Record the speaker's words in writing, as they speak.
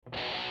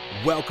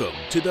Welcome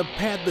to the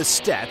Pad the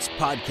Stats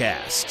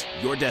podcast,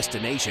 your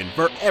destination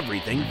for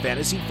everything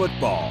fantasy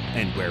football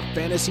and where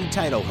fantasy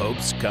title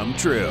hopes come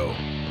true.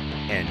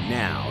 And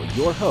now,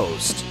 your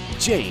host,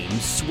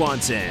 James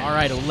Swanson. All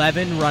right,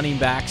 11 running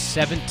backs,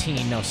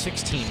 16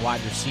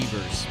 wide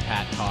receivers,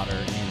 Pat Cotter,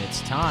 and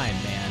it's time,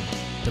 man.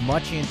 The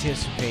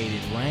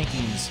much-anticipated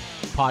rankings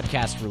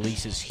podcast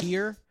releases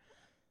here,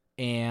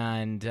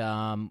 and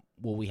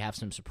will we have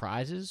some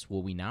surprises?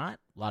 Will we not?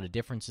 A lot of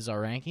differences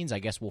our rankings. I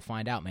guess we'll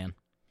find out, man.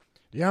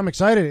 Yeah, I'm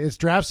excited. It's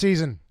draft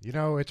season. You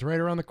know, it's right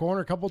around the corner.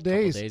 A couple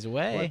days. 3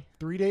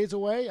 days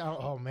away.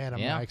 Oh man,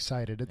 I'm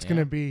excited. It's Yeah.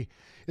 gonna be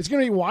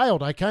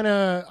wild. I kind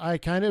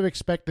of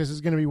expect this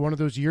is gonna be one of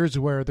those years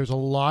where there's a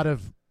lot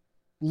of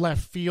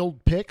left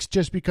field picks,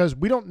 just because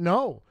we don't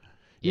know.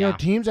 You know,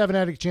 teams haven't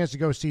had a chance to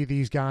go see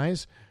these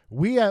guys.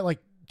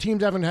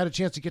 Teams haven't had a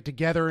chance to get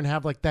together and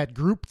have like that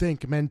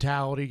groupthink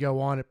mentality go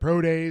on at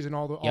pro days and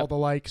all the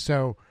like.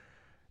 So,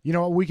 you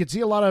know, we could see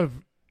a lot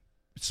of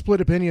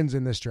split opinions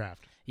in this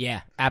draft.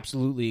 Yeah,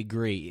 absolutely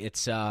agree.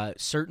 It's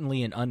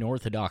certainly an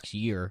unorthodox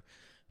year,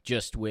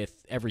 just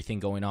with everything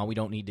going on. We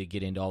don't need to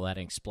get into all that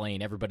and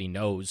explain. Everybody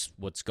knows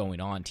what's going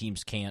on.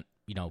 Teams can't,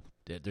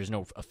 there's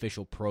no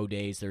official pro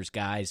days. There's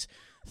guys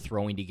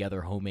throwing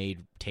together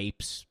homemade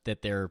tapes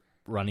that they're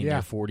running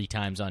their 40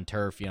 times on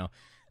turf.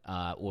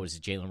 What was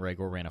it? Jalen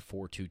Reagor ran a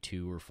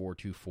 4.22 or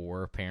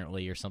 4.24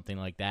 apparently, or something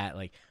like that.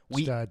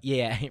 Stud.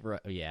 Yeah,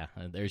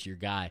 there's your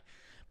guy.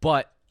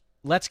 But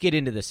let's get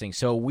into this thing.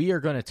 So we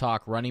are going to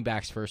talk running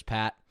backs first,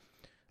 Pat.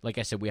 Like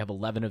I said, we have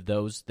 11 of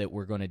those that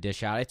we're going to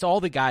dish out. It's all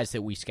the guys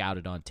that we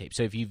scouted on tape.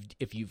 So if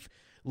you've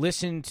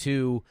listened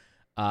to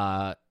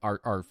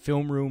our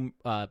film room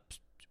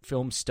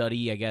film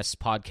study, I guess,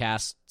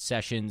 podcast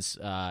sessions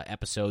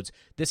episodes,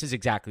 this is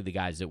exactly the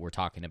guys that we're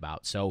talking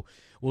about. So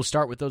we'll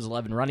start with those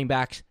 11 running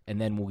backs,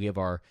 and then we'll give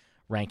our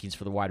rankings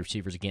for the wide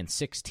receivers. Again,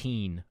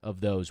 16 of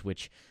those,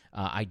 which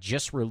I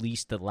just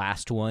released the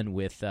last one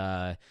with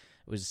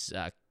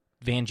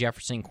Van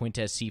Jefferson,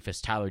 Quintez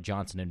Cephas, Tyler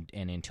Johnson,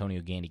 and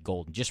Antonio Gandy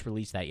Golden. Just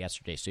released that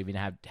yesterday, so if you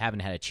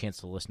haven't had a chance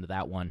to listen to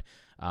that one,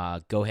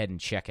 go ahead and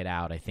check it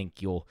out. I think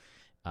you'll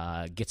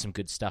get some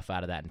good stuff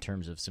out of that in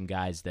terms of some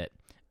guys that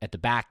at the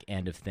back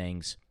end of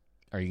things,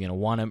 are you going to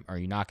want them? Are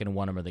you not going to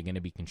want them? Are they going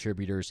to be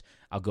contributors?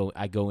 I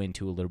go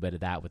into a little bit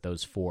of that with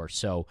those four.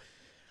 So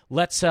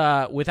let's,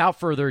 without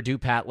further ado,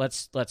 Pat,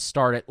 let's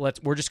start it.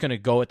 We're just going to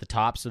go at the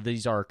top. So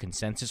these are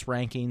consensus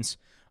rankings.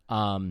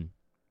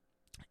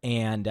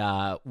 And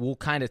we'll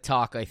kind of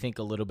talk, I think,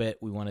 a little bit.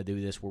 We want to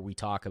do this where we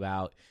talk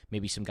about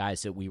maybe some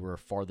guys that we were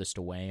farthest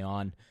away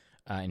on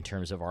in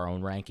terms of our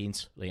own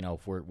rankings.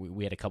 If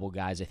we had a couple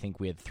guys, I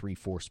think we had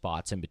 3-4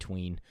 spots in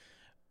between,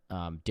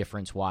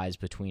 difference-wise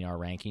between our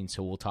rankings.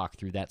 So we'll talk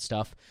through that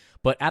stuff.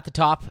 But at the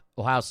top,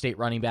 Ohio State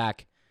running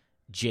back,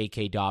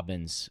 J.K.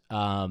 Dobbins.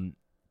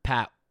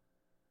 Pat,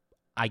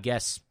 I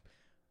guess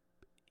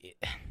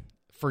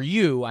for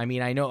you, I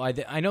mean, I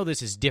know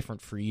this is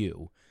different for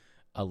you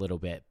a little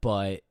bit,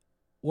 but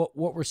what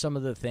were some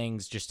of the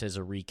things, just as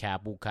a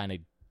recap? We'll kind of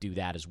do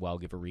that as well,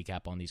 give a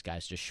recap on these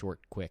guys, just short,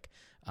 quick.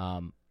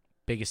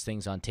 Biggest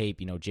things on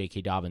tape,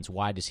 J.K. Dobbins,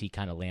 why does he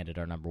kind of land at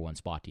our number one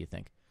spot, do you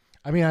think?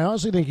 I mean, I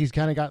honestly think he's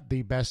kind of got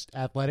the best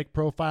athletic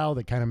profile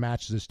that kind of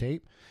matches his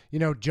tape.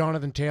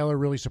 Jonathan Taylor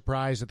really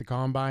surprised at the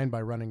combine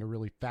by running a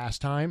really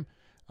fast time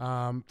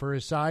for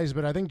his size,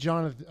 but I think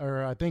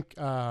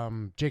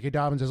J.K.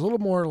 Dobbins has a little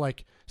more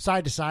like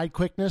side-to-side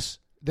quickness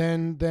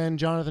than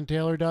Jonathan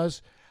Taylor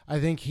does.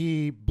 I think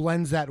he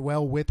blends that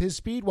well with his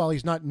speed. While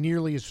he's not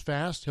nearly as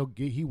fast,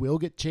 he will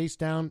get chased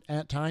down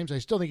at times. I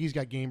still think he's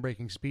got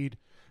game-breaking speed,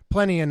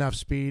 plenty enough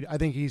speed. I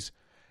think he's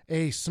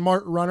a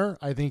smart runner.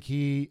 I think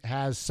he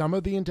has some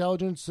of the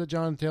intelligence that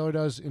Jonathan Taylor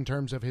does in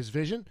terms of his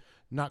vision,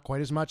 not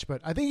quite as much,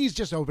 but I think he's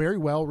just a very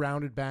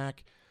well-rounded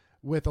back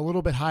with a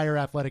little bit higher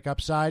athletic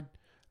upside.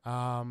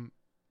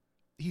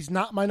 He's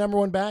not my number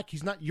one back.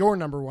 He's not your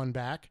number one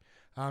back.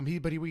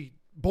 We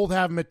both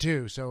have him at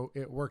 2, so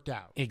it worked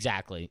out.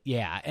 Exactly.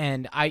 Yeah.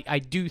 And I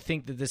do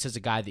think that this is a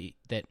guy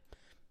that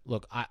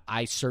look,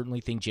 I certainly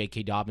think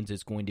J.K. Dobbins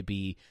is going to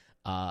be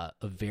a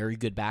very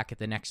good back at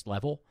the next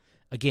level.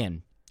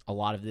 Again, a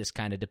lot of this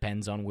kind of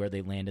depends on where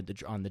they land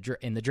in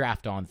the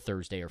draft on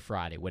Thursday or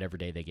Friday, whatever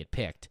day they get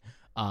picked.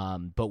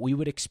 But we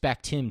would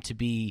expect him to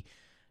be,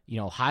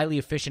 highly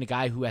efficient, a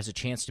guy who has a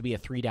chance to be a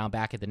 3-down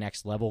back at the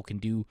next level, can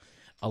do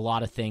a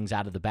lot of things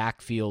out of the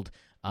backfield.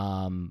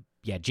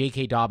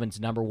 J.K. Dobbins,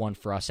 number one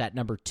for us. At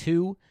number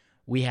 2,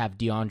 we have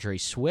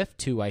DeAndre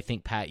Swift, who I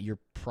think, Pat, you're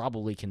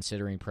probably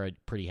considering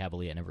pretty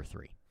heavily at number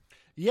 3.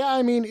 Yeah,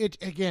 I mean,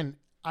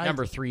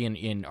 number 3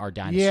 in our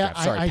dynasty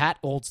draft. Sorry, Pat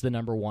holds the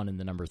number 1 and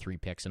the number 3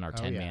 picks in our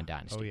 10-man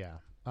dynasty. Oh, yeah.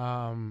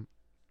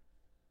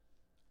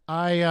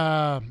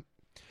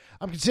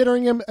 I'm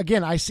considering him.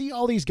 Again, I see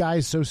all these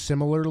guys so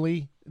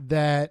similarly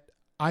that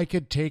I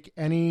could take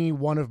any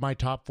one of my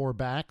top 4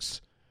 backs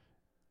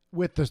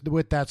with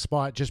that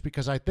spot, just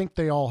because I think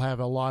they all have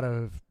a lot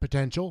of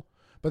potential,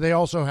 but they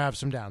also have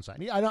some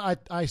downside.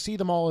 I see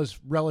them all as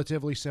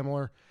relatively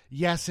similar.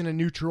 Yes, in a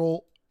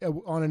neutral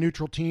on a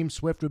neutral team,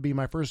 Swift would be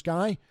my first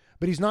guy,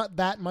 but he's not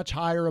that much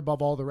higher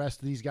above all the rest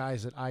of these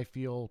guys that I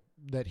feel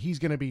that he's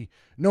going to be,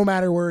 no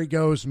matter where he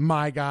goes,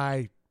 my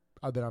guy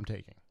that I'm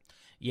taking.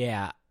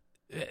 Yeah,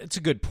 it's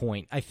a good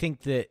point. I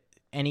think that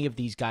any of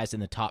these guys in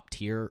the top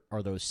tier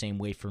are those same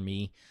way for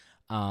me.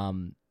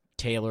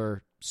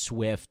 Taylor,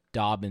 Swift,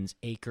 Dobbins,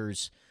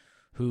 Akers,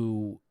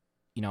 who,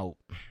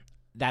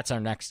 that's our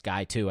next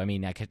guy too. I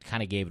mean, I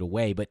kind of gave it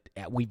away, but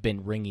we've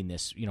been ringing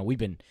this, we've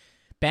been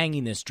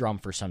banging this drum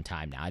for some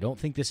time now. I don't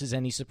think this is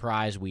any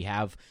surprise. We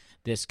have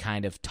this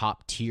kind of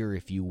top tier,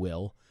 if you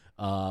will,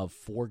 of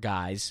 4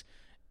 guys,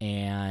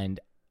 and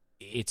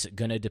it's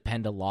going to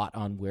depend a lot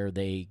on where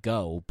they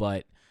go,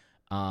 but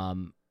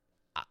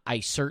I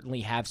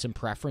certainly have some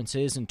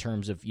preferences in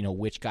terms of,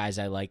 which guys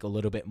I like a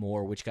little bit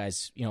more, which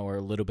guys, are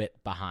a little bit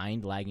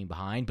lagging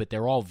behind, but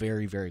they're all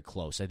very, very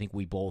close. I think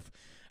we both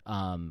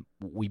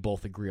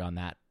agree on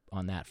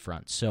that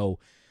front. So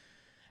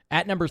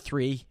at number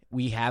 3,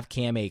 we have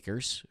Cam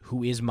Akers,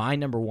 who is my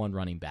number 1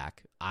 running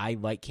back. I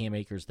like Cam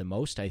Akers the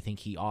most. I think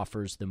he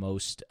offers the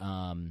most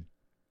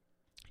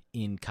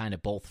in kind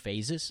of both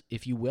phases,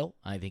 if you will.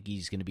 I think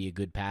he's going to be a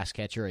good pass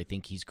catcher. I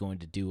think he's going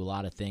to do a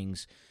lot of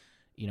things,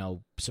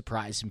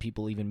 surprise some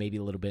people, even maybe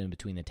a little bit in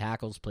between the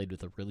tackles. Played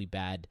with a really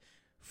bad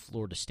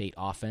Florida State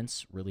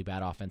offense, really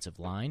bad offensive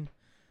line.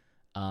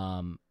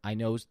 I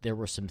know there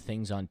were some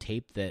things on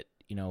tape that,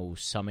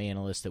 some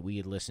analysts that we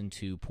had listened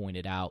to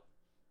pointed out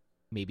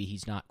maybe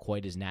he's not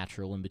quite as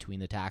natural in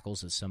between the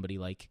tackles as somebody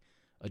like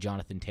a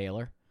Jonathan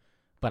Taylor.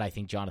 But I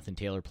think Jonathan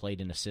Taylor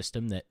played in a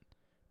system that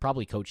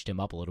probably coached him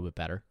up a little bit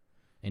better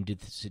and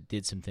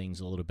did some things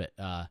a little bit,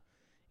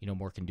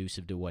 more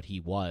conducive to what he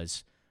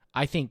was.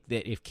 I think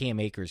that if Cam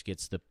Akers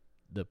gets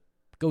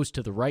goes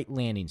to the right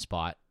landing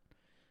spot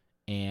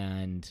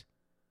and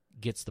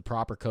gets the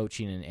proper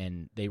coaching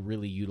and they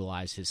really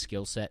utilize his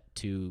skill set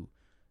to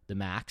the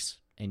max,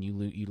 and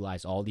you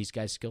utilize all these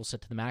guys' skill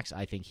set to the max,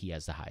 I think he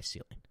has the highest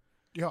ceiling.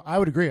 I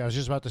would agree. I was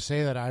just about to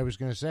say that. I was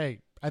going to say,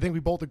 I think we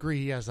both agree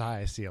he has the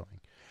highest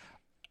ceiling.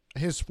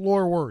 His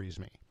floor worries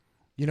me.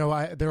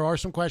 There are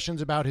some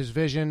questions about his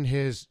vision,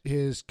 his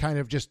kind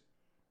of just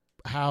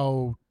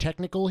how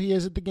technical he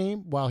is at the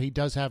game. While he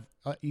does have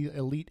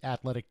elite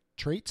athletic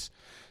traits,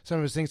 some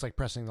of his things like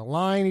pressing the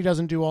line, he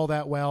doesn't do all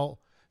that well.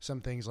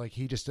 Some things like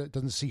he just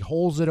doesn't see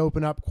holes that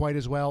open up quite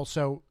as well.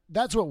 So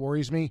that's what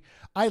worries me.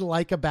 I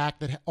like a back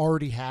that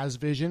already has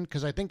vision,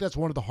 because I think that's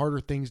one of the harder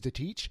things to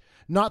teach.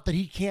 Not that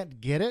he can't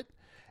get it,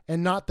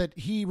 and not that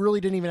he really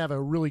didn't even have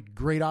a really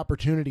great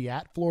opportunity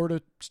at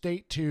Florida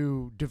State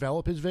to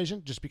develop his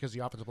vision, just because the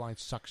offensive line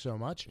sucks so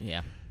much.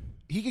 Yeah.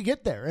 He could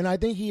get there, and I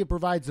think he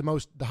provides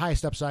the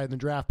highest upside in the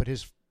draft, but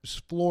his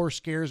floor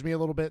scares me a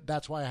little bit.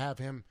 That's why I have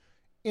him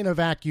in a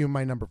vacuum,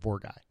 my number 4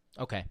 guy.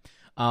 Okay.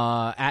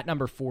 At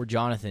number 4,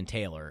 Jonathan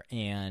Taylor,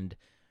 and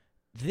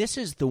this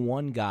is the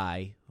one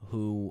guy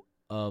who,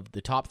 of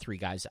the top 3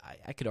 guys,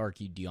 I could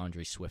argue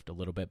DeAndre Swift a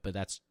little bit, but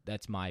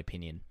that's my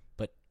opinion.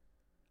 But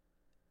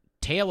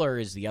Taylor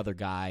is the other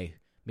guy,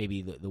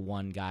 maybe the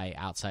one guy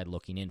outside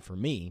looking in for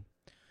me,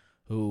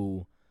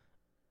 who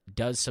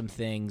does some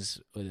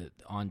things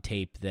on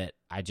tape that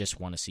I just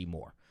want to see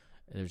more.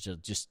 There's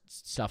just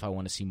stuff I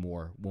want to see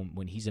more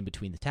when he's in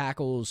between the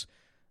tackles,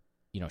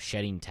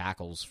 shedding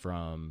tackles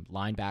from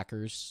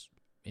linebackers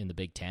in the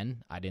Big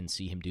Ten. I didn't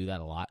see him do that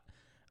a lot.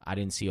 I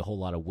didn't see a whole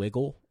lot of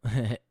wiggle,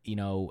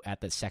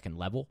 at the second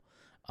level.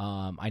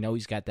 I know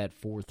he's got that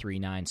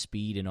 4.39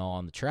 speed and all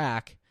on the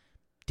track.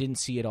 Didn't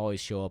see it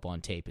always show up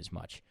on tape as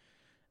much.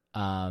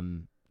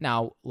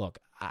 Now, look,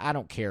 I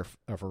don't care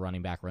if a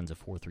running back runs a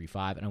 4.35.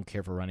 I don't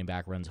care if a running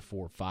back runs a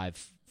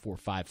 4.5,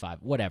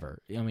 4.55, whatever.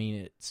 I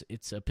mean,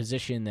 it's a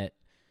position that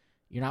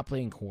you're not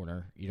playing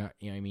corner. You're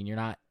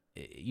not.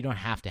 You don't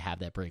have to have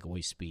that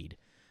breakaway speed.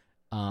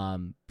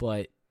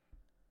 But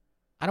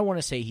I don't want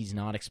to say he's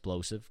not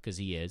explosive, because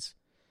he is.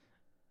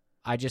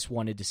 I just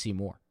wanted to see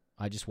more.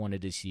 I just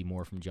wanted to see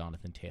more from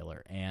Jonathan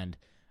Taylor, and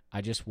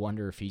I just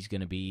wonder if he's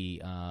going to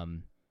be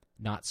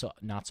not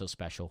so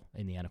special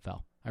in the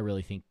NFL. I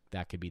really think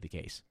that could be the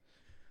case.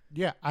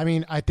 Yeah, I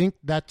mean, I think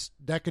that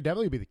could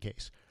definitely be the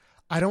case.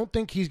 I don't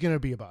think he's going to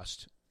be a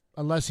bust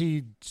unless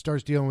he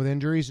starts dealing with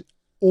injuries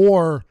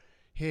or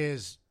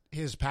his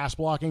pass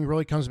blocking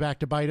really comes back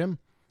to bite him.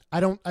 I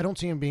don't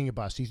see him being a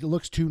bust. He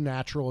looks too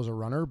natural as a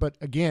runner, but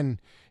again,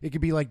 it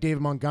could be like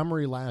David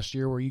Montgomery last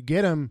year, where you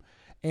get him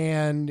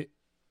and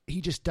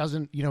he just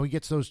doesn't. He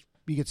gets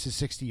his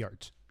 60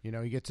 yards.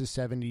 He gets his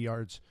 70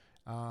 yards,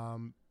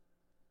 and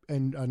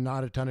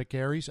not a ton of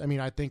carries. I mean,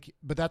 I think,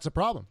 but that's a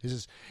problem.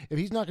 Is if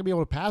he's not going to be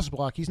able to pass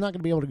block, he's not going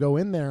to be able to go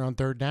in there on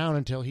third down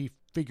until he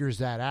figures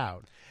that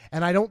out.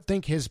 And I don't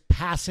think his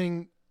pass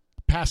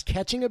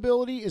catching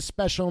ability is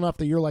special enough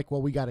that you're like,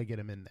 well, we got to get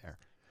him in there.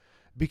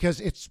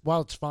 Because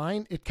while it's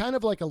fine, it's kind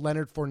of like a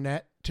Leonard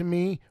Fournette to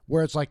me,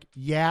 where it's like,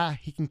 yeah,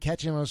 he can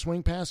catch him on a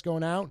swing pass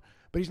going out,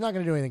 but he's not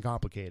going to do anything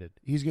complicated.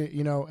 He's going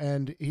to,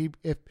 and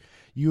if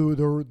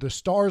the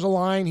stars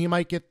align, he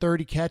might get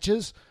 30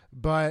 catches,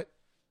 but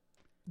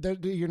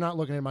you're not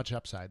looking at much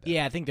upside there.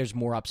 Yeah, I think there's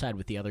more upside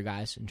with the other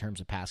guys in terms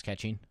of pass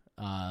catching.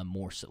 a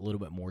little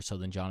bit more so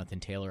than Jonathan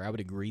Taylor. I would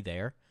agree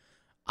there.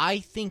 I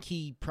think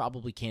he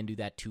probably can do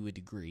that to a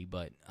degree,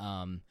 but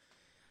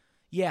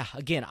yeah,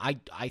 again,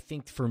 I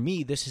think for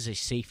me this is a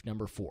safe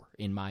number 4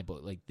 in my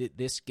book. Like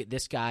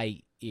this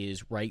guy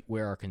is right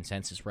where our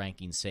consensus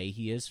rankings say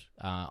he is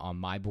on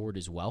my board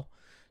as well.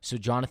 So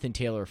Jonathan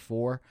Taylor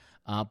 4,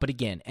 but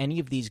again, any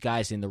of these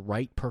guys in the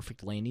right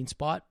perfect landing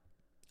spot,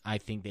 I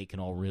think they can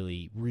all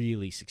really,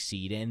 really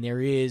succeed. And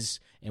there is,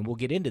 and we'll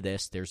get into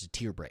this, there's a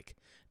tier break.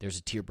 There's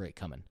a tier break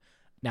coming.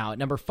 Now, at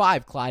number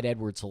 5, Clyde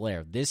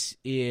Edwards-Helaire. This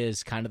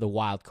is kind of the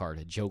wild card,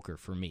 a joker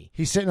for me.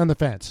 He's sitting on the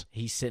fence.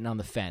 He's sitting on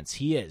the fence.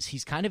 He is.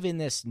 He's kind of in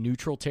this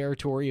neutral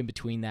territory in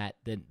between that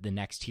the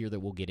next tier that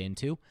we'll get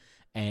into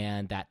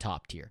and that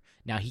top tier.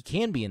 Now, he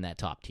can be in that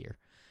top tier.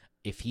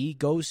 If he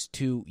goes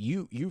to,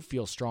 you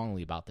feel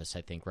strongly about this,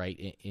 I think,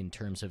 right? In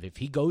terms of if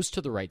he goes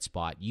to the right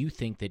spot, you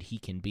think that he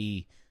can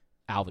be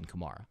Alvin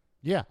Kamara.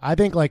 Yeah, I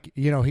think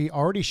he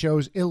already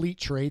shows elite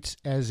traits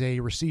as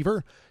a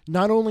receiver,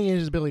 not only in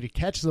his ability to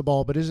catch the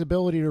ball, but his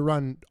ability to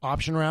run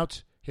option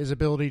routes, his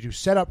ability to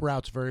set up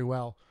routes very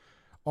well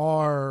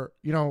are,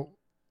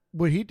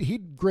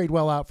 he'd grade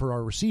well out for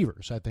our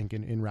receivers, I think,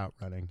 in route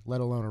running,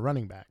 let alone a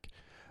running back.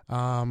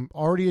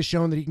 Already has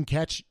shown that he can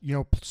catch,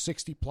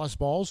 60 plus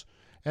balls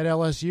at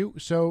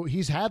LSU. So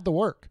he's had the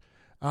work.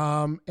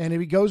 And if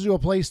he goes to a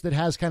place that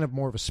has kind of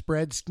more of a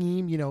spread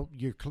scheme,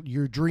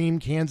 your dream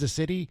Kansas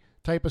City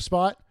type of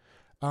spot,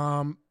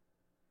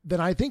 then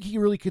I think he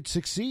really could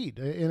succeed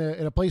in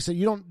a place that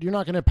you're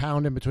not going to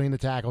pound him between the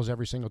tackles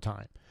every single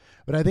time.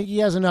 But I think he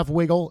has enough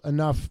wiggle,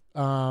 enough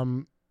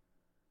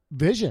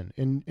vision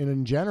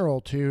in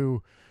general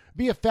to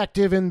be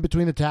effective in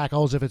between the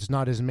tackles if it's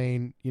not his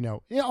main,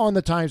 on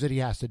the times that he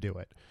has to do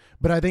it.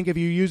 But I think if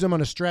you use him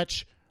on a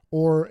stretch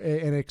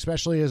and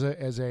especially as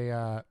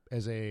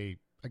a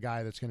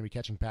guy that's going to be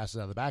catching passes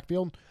out of the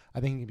backfield, I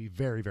think he can be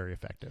very, very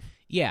effective.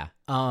 Yeah.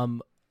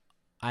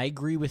 I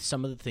agree with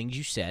some of the things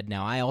you said.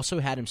 Now, I also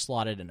had him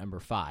slotted at number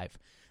 5.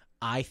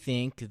 I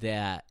think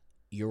that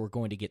you're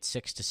going to get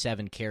 6 to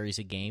 7 carries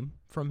a game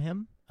from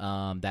him.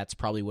 That's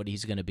probably what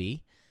he's going to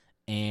be.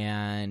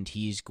 And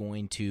he's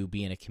going to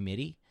be in a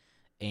committee.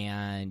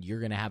 And you're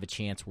going to have a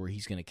chance where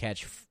he's going to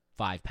catch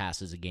 5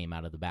 passes a game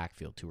out of the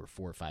backfield, 2 or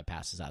 4 or 5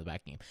 passes out of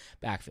the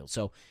backfield.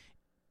 So,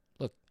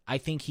 look, I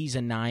think he's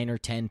a 9 or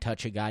 10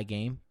 touch a guy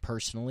game,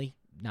 personally.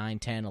 9,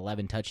 10,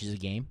 11 touches a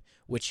game,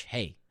 which,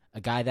 hey, a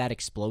guy that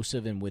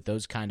explosive and with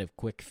those kind of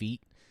quick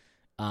feet,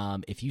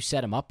 if you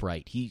set him up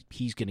right,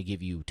 he's going to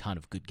give you a ton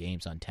of good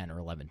games on 10 or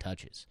 11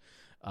 touches.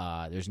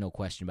 There's no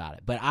question about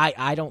it. But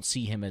I don't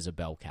see him as a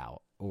bell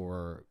cow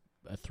or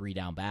a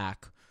 3-down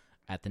back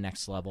at the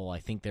next level. I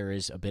think there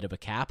is a bit of a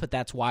cap, but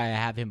that's why I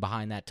have him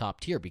behind that top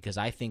tier, because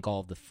I think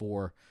all of the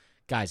 4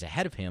 guys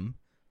ahead of him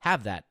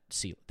have that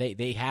seal.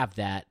 They have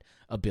that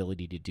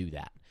ability to do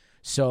that.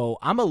 So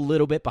I'm a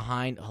little bit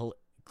behind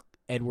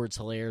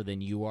Edwards-Helaire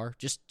than you are,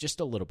 just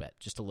a little bit.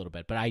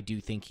 But I do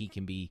think he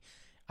can be.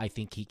 I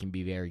think he can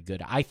be very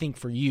good. I think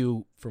for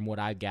you, from what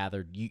I've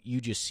gathered,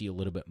 you just see a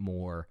little bit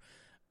more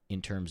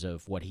in terms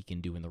of what he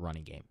can do in the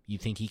running game. You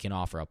think he can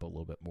offer up a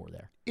little bit more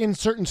there in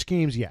certain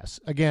schemes?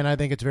 Yes. Again, I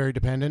think it's very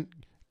dependent,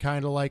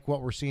 kind of like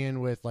what we're seeing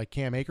with like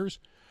Cam Akers,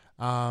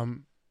 but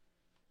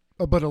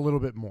a little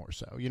bit more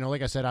so.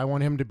 Like I said, I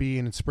want him to be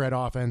in a spread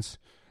offense.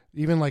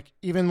 Even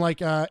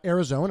like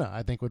Arizona,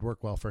 I think would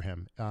work well for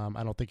him.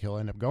 I don't think he'll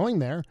end up going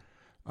there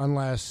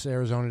unless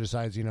Arizona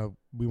decides,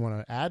 we want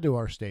to add to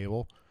our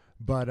stable.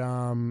 But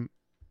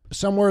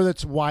somewhere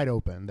that's wide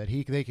open, that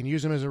they can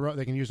use him as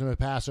a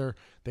passer,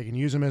 they can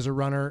use him as a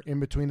runner in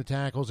between the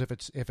tackles if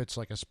it's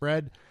like a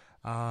spread.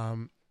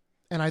 And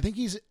I think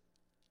he's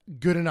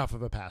good enough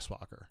of a pass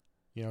blocker,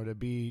 to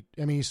be.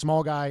 I mean, he's a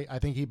small guy. I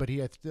think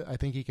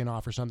he can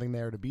offer something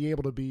there to be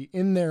able to be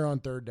in there on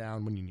 3rd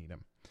down when you need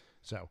him.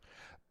 So.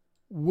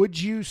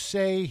 Would you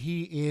say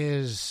he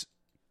is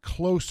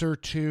closer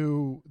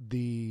to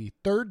the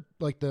third,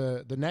 like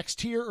the next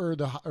tier, or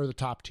the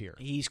top tier?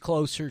 He's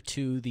closer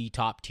to the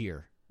top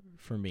tier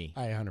for me.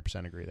 I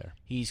 100% agree there.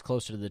 He's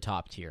closer to the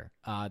top tier.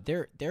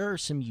 There are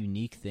some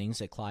unique things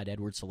that Clyde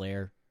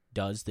Edwards-Helaire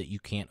does that you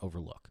can't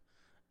overlook.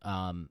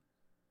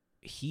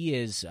 He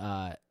is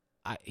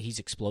he's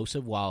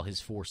explosive, while his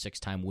 4.6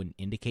 time wouldn't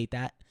indicate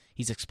that.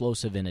 He's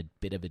explosive in a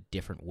bit of a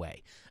different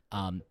way.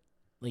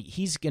 Like,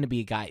 he's going to be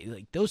a guy,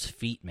 like, those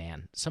feet,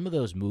 man, some of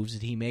those moves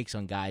that he makes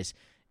on guys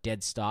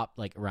dead stop,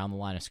 like, around the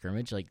line of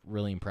scrimmage, like,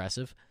 really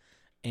impressive.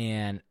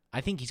 And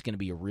I think he's going to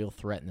be a real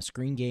threat in the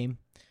screen game.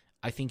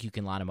 I think you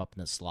can line him up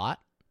in the slot.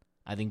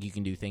 I think you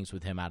can do things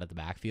with him out of the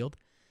backfield.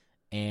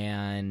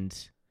 And,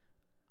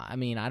 I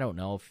mean, I don't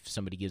know if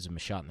somebody gives him a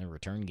shot in the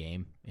return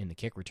game, in the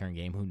kick return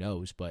game, who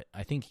knows. But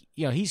I think,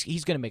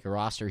 he's going to make a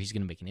roster. He's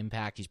going to make an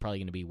impact. He's probably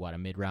going to be, a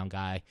mid-round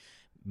guy,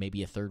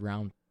 maybe a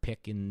 3rd-round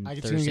pick in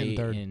Thursday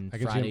in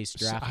Friday's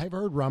draft. I've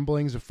heard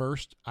rumblings of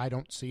 1st. I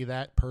don't see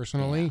that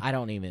personally. Yeah, I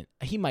don't even.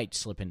 He might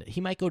slip into.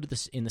 He might go to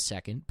this in the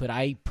 2nd, but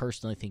I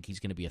personally think he's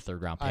going to be a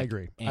 3rd-round pick. I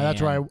agree.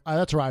 That's where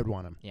I would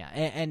want him. Yeah,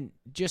 and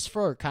just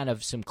for kind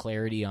of some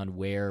clarity on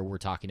where we're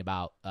talking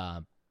about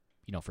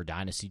for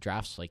dynasty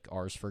drafts like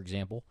ours, for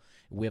example.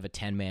 We have a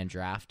 10-man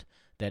draft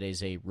that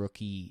is a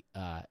rookie,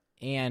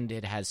 and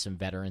it has some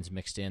veterans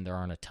mixed in. There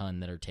aren't a ton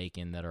that are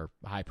taken that are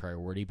high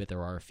priority, but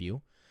there are a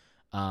few.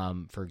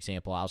 For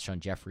example, Alshon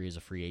Jeffrey is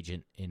a free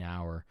agent in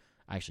I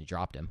actually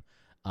dropped him.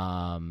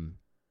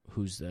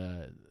 Who's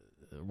the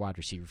wide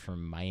receiver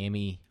from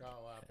Miami?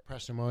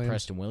 Preston Williams.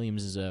 Preston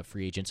Williams is a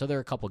free agent. So there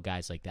are a couple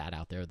guys like that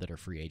out there that are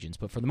free agents,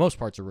 but for the most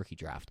part, it's a rookie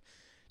draft.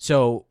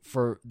 So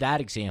for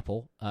that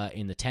example,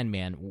 in the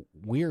 10-man,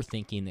 we're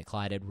thinking that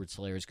Clyde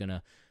Edwards-Helaire is going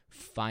to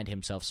find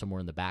himself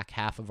somewhere in the back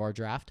half of our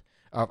draft,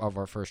 of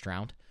our first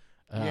round.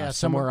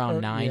 Somewhere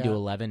around 9 to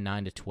 11,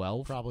 9 to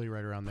 12. Probably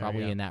right around there.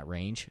 Probably in that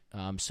range.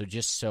 So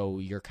just so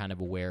you're kind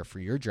of aware for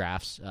your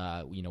drafts,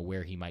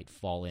 where he might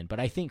fall in. But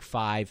I think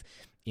 5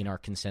 in our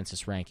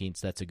consensus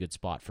rankings, that's a good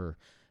spot for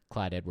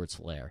Clyde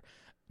Edwards-Helaire.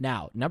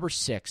 Now, number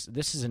 6,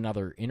 this is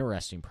another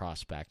interesting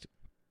prospect,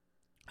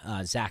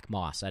 Zach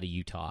Moss out of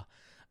Utah.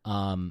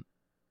 When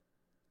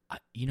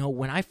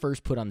I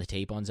first put on the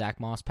tape on Zach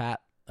Moss,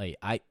 Pat,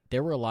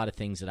 there were a lot of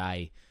things that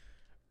I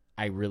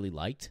really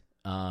liked,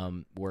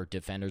 where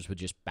defenders would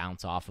just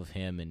bounce off of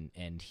him,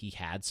 and he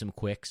had some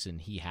quicks,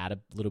 and he had a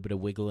little bit of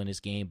wiggle in his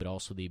game, but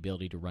also the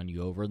ability to run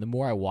you over. The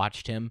more I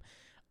watched him,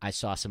 I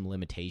saw some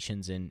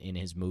limitations in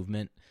his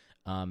movement,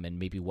 and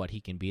maybe what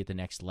he can be at the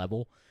next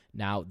level.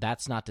 Now,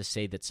 that's not to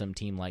say that some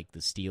team like the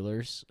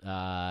Steelers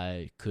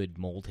could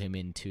mold him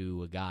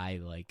into a guy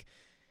like,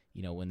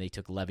 when they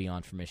took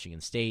Le'Veon from Michigan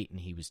State and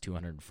he was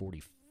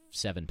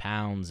 247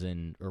 pounds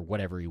or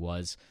whatever he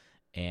was,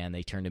 and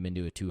they turned him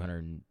into a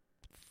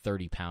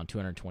 230-pound,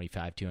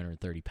 225,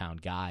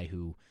 230-pound guy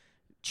who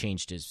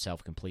changed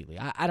himself completely.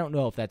 I don't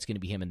know if that's going to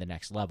be him in the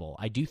next level.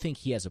 I do think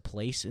he has a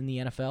place in the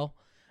NFL,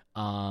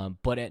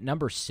 but at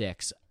number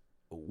 6,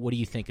 what do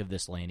you think of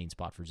this landing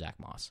spot for Zach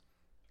Moss?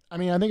 I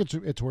mean, I think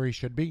it's where he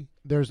should be.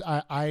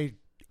 I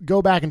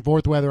go back and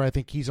forth whether I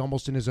think he's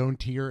almost in his own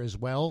tier as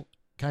well,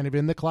 kind of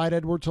in the Clyde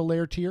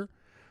Edwards-Helaire tier.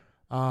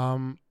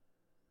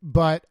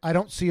 But I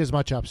don't see as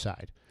much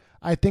upside.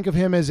 I think of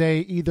him as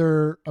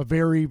either a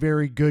very,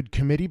 very good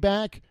committee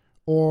back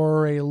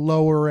or a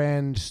lower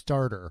end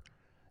starter.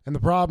 And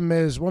the problem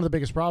is, one of the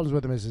biggest problems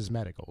with him is his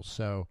medicals.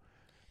 So,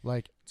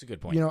 it's a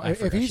good point.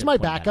 If he's my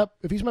backup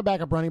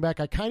running back,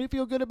 I kind of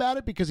feel good about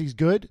it because he's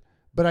good,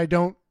 but I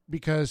don't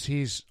because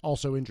he's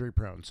also injury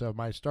prone. So if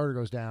my starter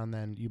goes down,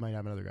 then you might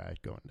have another guy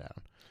going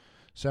down.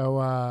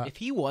 So if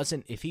he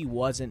wasn't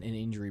an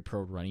injury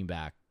prone running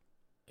back,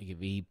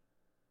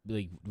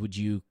 would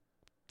you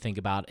think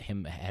about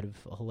him ahead of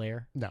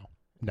Helaire? No.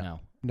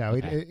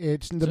 Okay.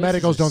 It's the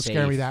medicals don't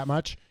scare me that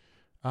much.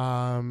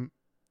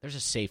 There's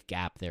a safe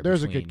gap there.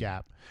 There's a good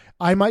gap.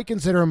 I might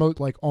consider him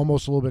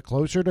almost a little bit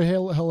closer to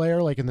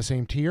Helaire, in the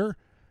same tier,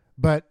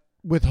 but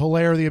with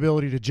Helaire the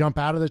ability to jump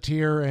out of the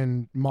tier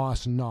and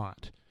Moss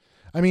not.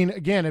 I mean,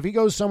 again, if he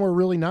goes somewhere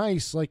really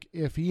nice,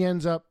 if he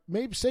ends up,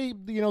 maybe say,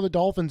 the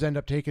Dolphins end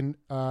up taking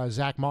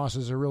Zach Moss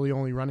as a really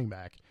only running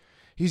back,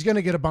 he's going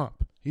to get a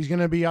bump. He's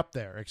going to be up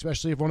there,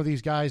 especially if one of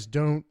these guys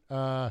go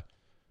to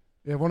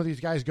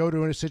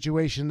a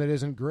situation that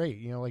isn't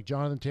great. Like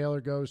Jonathan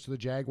Taylor goes to the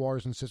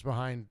Jaguars and sits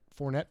behind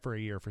Fournette for a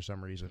year for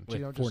some reason.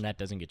 Fournette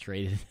doesn't get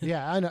traded.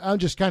 Yeah, I know. I'm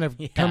just kind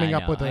of coming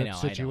up with a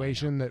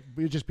situation that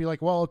would just be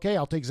like, well, okay,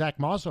 I'll take Zach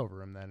Moss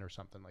over him then, or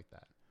something like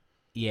that.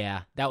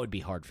 Yeah, that would be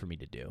hard for me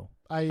to do.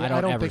 I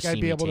don't don't ever think see I'd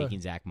be me able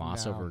taking Zach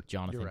Moss over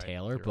Jonathan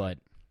Taylor, but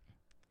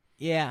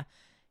yeah,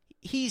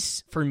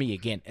 he's, for me,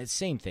 again,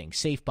 same thing.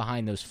 Safe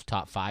behind those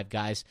top 5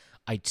 guys.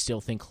 I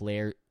still think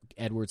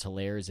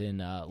Edwards-Helaire is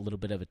in a little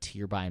bit of a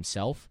tier by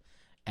himself,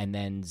 and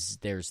then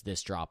there's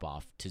this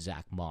drop-off to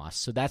Zach Moss.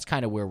 So that's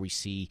kind of where we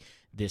see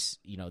this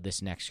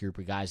next group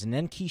of guys. And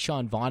then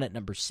Keyshawn Vaughn at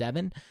number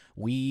 7.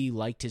 We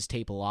liked his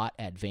tape a lot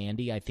at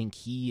Vandy. I think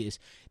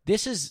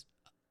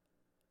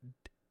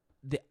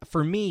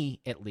for me,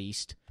 at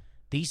least,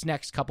 these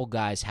next couple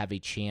guys have a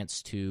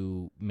chance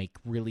to make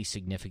really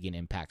significant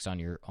impacts on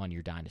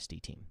your dynasty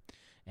team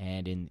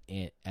and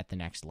at the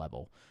next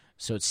level.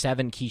 So it's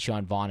 7,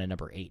 Keyshawn Vaughn, and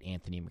number 8,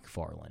 Anthony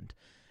McFarland.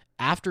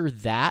 After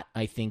that,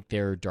 I think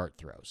they're dart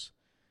throws.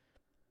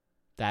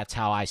 That's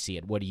how I see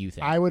it. What do you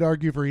think? I would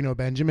argue for Eno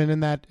Benjamin in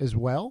that as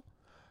well.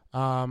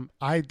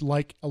 I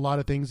like a lot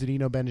of things that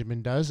Eno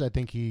Benjamin does. I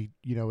think he,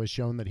 has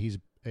shown that he's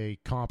a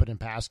competent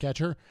pass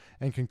catcher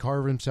and can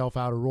carve himself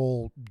out a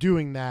role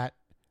doing that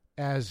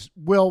as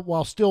well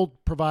while still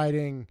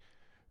providing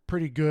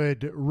pretty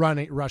good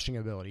rushing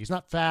ability. He's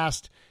not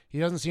fast. He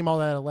doesn't seem all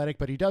that athletic,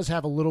 but he does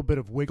have a little bit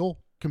of wiggle,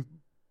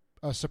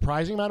 a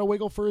surprising amount of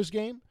wiggle for his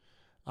game.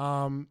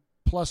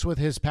 Plus with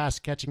his pass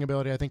catching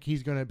ability, I think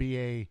he's going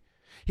to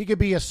he could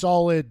be a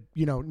solid,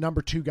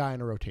 number 2 guy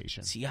in a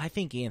rotation. See, I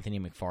think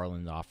Anthony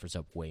McFarland offers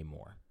up way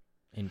more.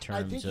 In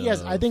terms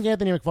I think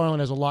Anthony McFarland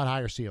has a lot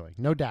higher ceiling,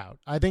 no doubt.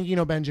 I think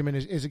Benjamin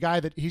is a guy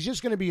that he's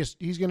just going to be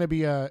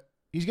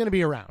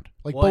around.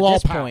 Like Bilal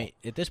Powell.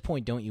 At this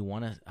point, don't you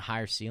want a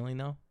higher ceiling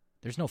though?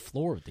 There's no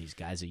floor with these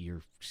guys that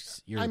you're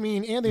I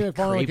mean, Anthony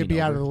McFarland could be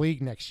out of the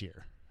league next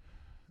year.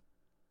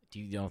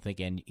 You don't think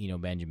Eno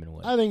Benjamin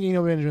would? I think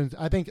Eno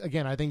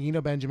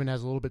Benjamin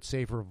has a little bit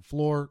safer of a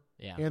floor.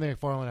 Yeah. Anthony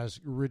McFarland has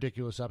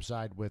ridiculous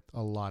upside with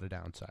a lot of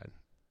downside.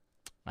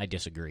 I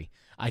disagree.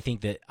 I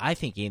think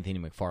Anthony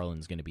McFarland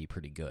is going to be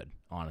pretty good.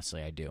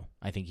 Honestly, I do.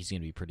 I think he's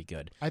going to be pretty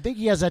good. I think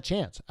he has that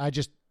chance. I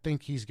just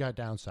think he's got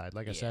downside.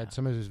 Like I said,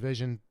 some of his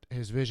vision,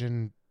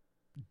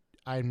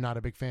 I'm not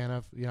a big fan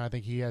of. I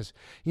think he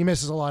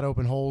misses a lot of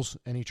open holes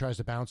and he tries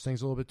to bounce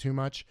things a little bit too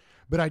much.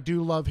 But I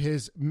do love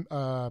his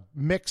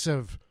mix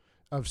of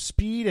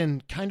speed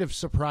and kind of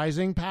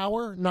surprising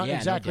power. Not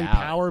exactly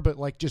power, but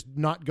like just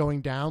not going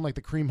down, like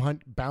the Kareem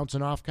Hunt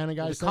bouncing off kind of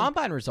guys. The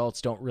combine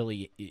results don't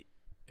really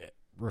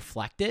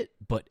reflect it,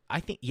 but I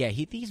think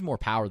he's more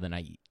power than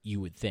you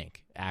would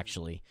think,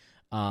 actually.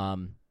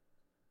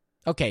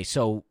 Okay,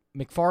 so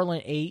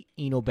McFarland 8,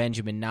 Eno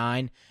Benjamin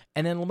 9,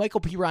 and then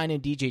LaMichael Pirine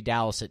and DJ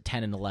Dallas at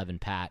 10 and 11,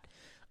 Pat.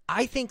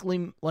 I think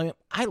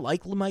I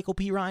like LaMichael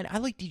Pirine. I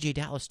like DJ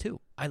Dallas too.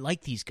 I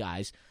like these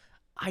guys.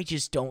 I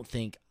just don't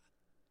think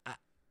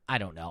I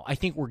don't know. I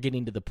think we're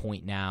getting to the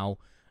point now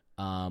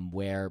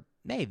where,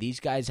 hey, these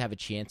guys have a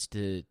chance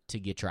to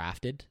get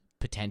drafted,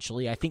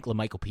 potentially. I think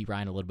LaMichael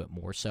Pirine a little bit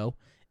more so,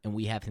 and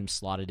we have him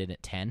slotted in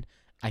at 10.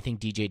 I think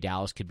DJ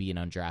Dallas could be an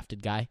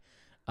undrafted guy,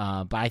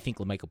 but I think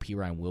LaMichael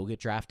Pirine will get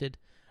drafted.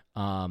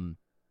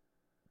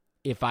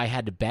 If I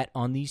had to bet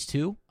on these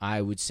two,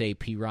 I would say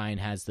Pirine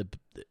has a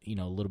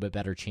little bit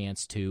better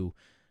chance to,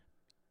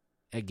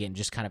 again,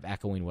 just kind of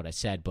echoing what I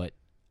said, but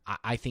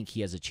I think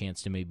he has a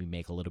chance to maybe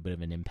make a little bit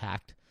of an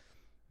impact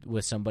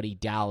with somebody.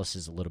 Dallas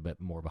is a little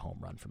bit more of a home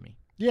run for me.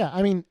 Yeah,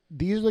 I mean,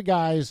 these are the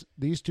guys.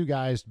 These two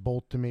guys,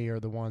 both to me, are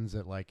the ones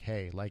that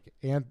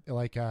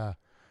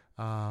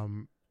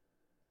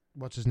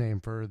what's his name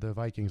for the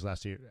Vikings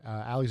last year?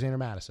 Alexander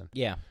Madison.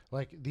 Yeah,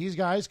 like these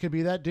guys could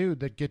be that dude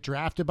that get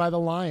drafted by the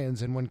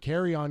Lions, and when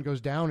Carry-On goes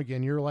down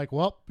again, you're like,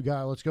 well,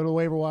 let's go to the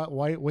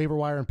waiver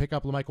wire and pick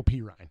up LaMichael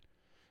Pirine.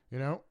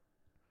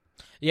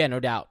 Yeah, no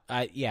doubt.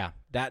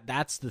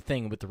 That's the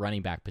thing with the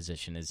running back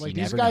position is like you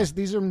these never guys. know.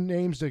 These are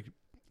names to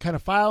kind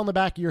of file in the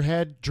back of your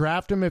head.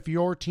 Draft them if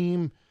your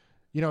team,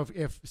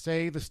 if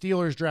say the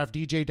Steelers draft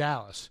DJ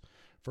Dallas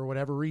for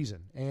whatever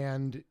reason,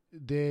 and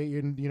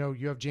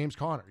you have James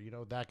Conner.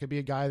 That could be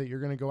a guy that you're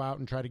going to go out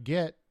and try to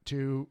get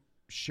to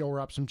shore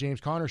up some James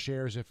Conner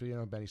shares if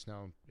Benny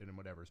Snell and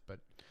whatever. But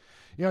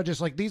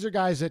just like these are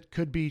guys that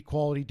could be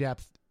quality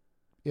depth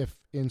if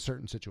in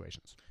certain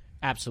situations.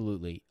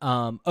 Absolutely.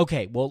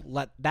 Okay, well,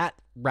 that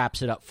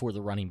wraps it up for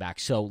the running back.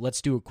 So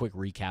let's do a quick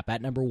recap.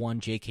 At number 1,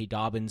 J.K.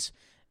 Dobbins.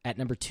 At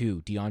number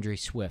 2, DeAndre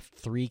Swift.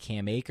 3,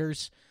 Cam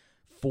Akers.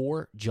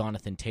 4,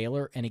 Jonathan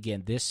Taylor. And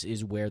again, this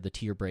is where the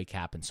tier break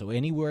happens. So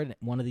anywhere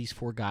one of these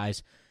 4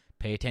 guys,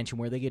 pay attention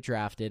where they get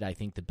drafted. I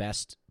think the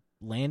best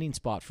landing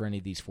spot for any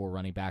of these 4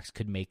 running backs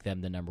could make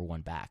them the number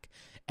 1 back.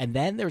 And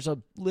then there's a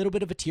little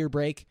bit of a tier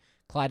break.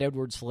 Clyde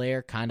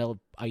Edwards-Helaire kind of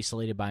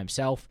isolated by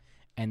himself.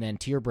 And then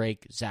tier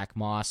break, Zach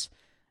Moss.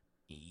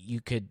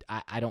 You could,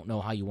 I don't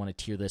know how you want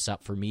to tier this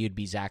up. For me, it'd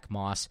be Zach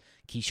Moss,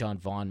 Keyshawn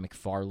Vaughn,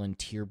 McFarland,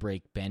 tier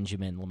break,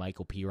 Benjamin,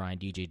 LaMichael Pirine,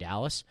 DJ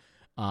Dallas.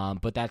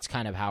 But that's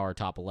kind of how our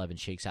top 11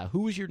 shakes out.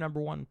 Who is your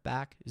number 1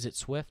 back? Is it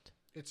Swift?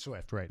 It's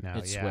Swift right now.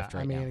 It's Swift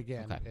right now.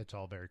 Again, okay. It's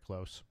all very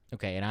close.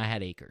 Okay, and I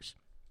had Akers.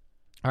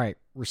 All right,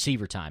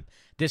 receiver time.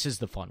 This is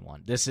the fun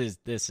one. This is.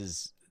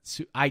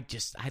 I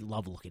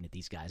love looking at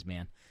these guys,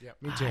 man. Yeah,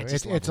 me too.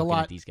 It's a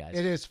lot. At these guys.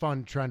 It is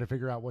fun trying to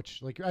figure out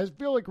which. Like I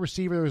feel like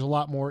receiver, there's a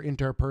lot more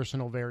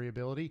interpersonal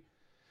variability.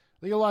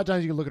 Like a lot of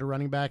times you can look at a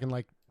running back and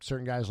like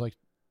certain guys like,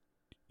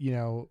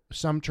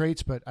 some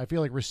traits, but I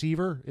feel like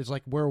receiver is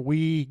like where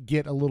we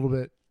get a little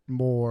bit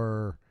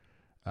more,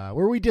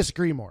 where we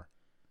disagree more.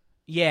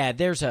 Yeah,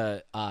 there's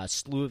a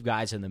slew of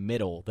guys in the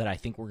middle that I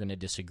think we're going to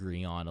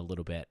disagree on a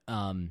little bit.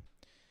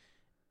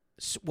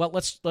 Well,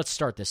 let's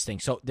start this thing.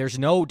 So there's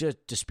no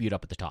dispute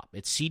up at the top.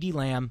 It's CeeDee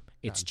Lamb,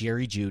 it's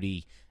Jerry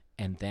Jeudy,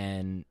 and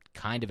then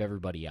kind of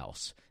everybody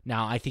else.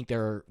 Now, I think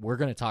we're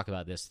going to talk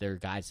about this. There are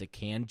guys that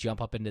can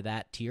jump up into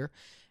that tier,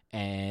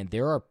 and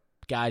there are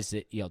guys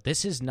that,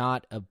 this is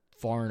not a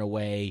far and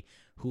away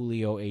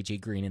Julio, A.J.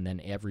 Green, and then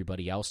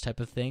everybody else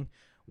type of thing.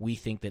 We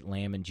think that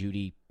Lamb and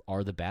Jeudy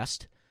are the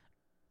best.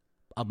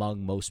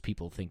 Among most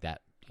people think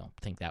that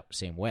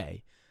same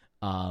way.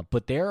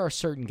 But there are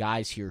certain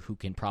guys here who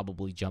can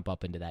probably jump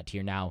up into that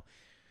tier. Now,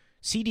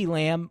 CeeDee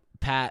Lamb,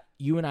 Pat,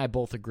 you and I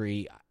both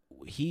agree,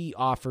 he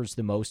offers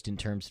the most in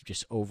terms of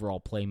just overall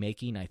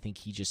playmaking. I think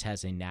he just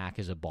has a knack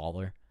as a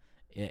baller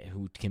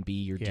who can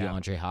be your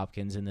DeAndre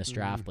Hopkins in this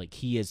draft. Like,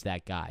 he is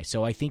that guy.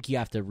 So I think you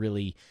have to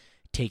really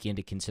take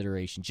into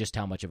consideration just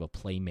how much of a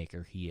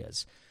playmaker he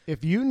is.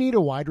 If you need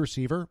a wide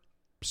receiver,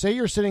 say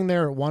you're sitting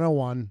there at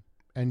 101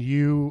 and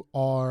you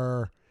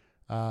are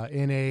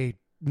in a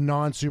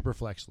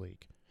non-superflex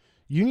league.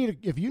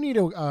 If you need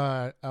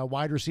a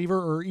wide receiver,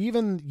 or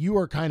even you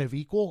are kind of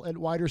equal at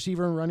wide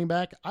receiver and running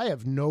back, I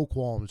have no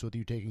qualms with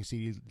you taking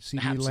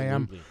CeeDee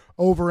Lamb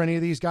over any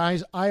of these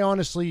guys. I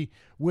honestly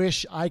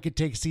wish I could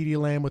take CeeDee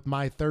Lamb with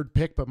my 3rd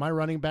pick, but my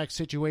running back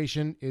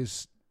situation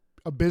is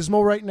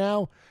abysmal right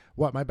now.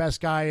 My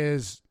best guy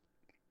is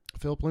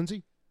Philip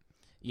Lindsay.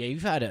 Yeah,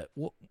 you've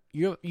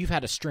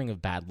had a string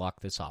of bad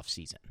luck this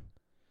offseason.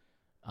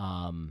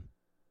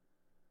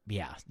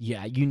 Yeah,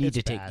 you need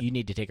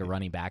to take a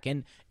running back,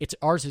 and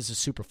ours is a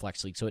super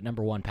flex league. So at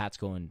number 1, Pat's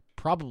going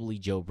probably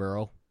Joe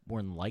Burrow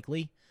more than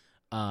likely,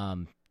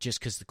 just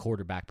because the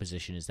quarterback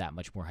position is that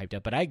much more hyped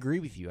up. But I agree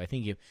with you. I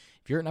think if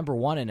you're at number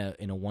 1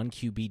 in a 1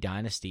 QB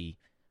dynasty,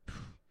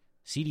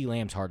 CeeDee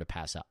Lamb's hard to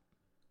pass up,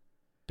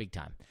 big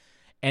time.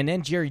 And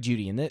then Jerry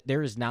Jeudy, and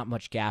there is not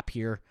much gap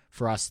here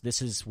for us.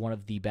 This is one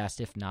of the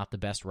best, if not the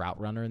best, route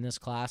runner in this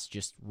class.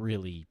 Just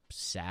really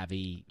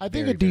savvy. I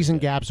think a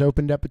decent gap's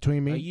opened up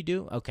between me. Oh, you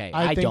do? Okay.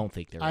 I don't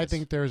think there is. I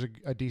think there's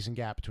a decent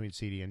gap between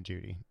CeeDee and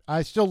Jeudy.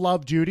 I still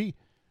love Jeudy,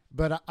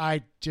 but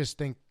I just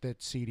think that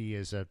CeeDee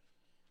is a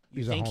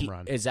home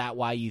run. Is that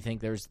why you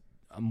think there's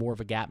more of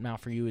a gap now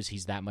for you? Is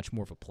he's that much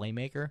more of a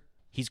playmaker?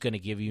 He's going to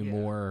give you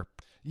more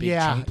big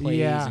chunk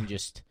plays and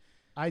just...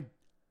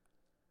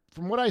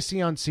 From what I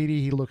see on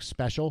CeeDee, he looks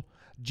special.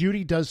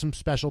 Jeudy does some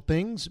special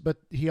things, but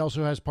he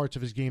also has parts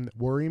of his game that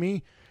worry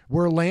me.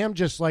 Where Lamb,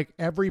 just like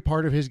every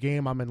part of his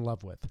game, I'm in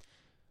love with.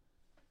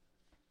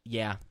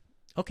 Yeah.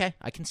 Okay,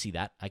 I can see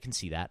that.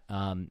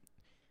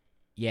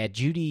 Yeah,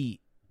 Jeudy,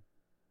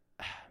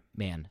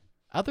 man,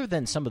 other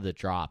than some of the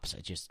drops,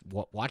 I just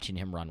watching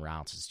him run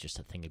routes is just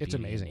a thing of beauty. It's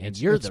amazing. And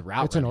you're the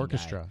route it's an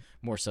orchestra guy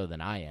more so than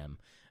I am.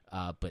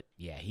 But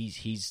yeah,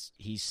 he's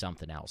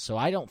something else. So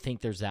I don't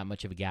think there's that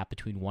much of a gap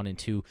between 1 and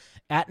 2.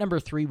 At number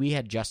 3, we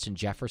had Justin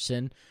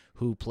Jefferson,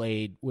 who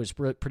was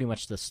pretty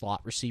much the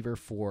slot receiver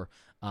for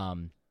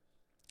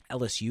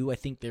LSU. I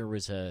think there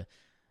was I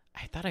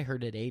thought I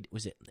heard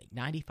was it like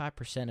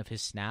 95% of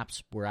his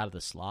snaps were out of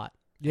the slot?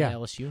 Yeah, at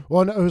LSU.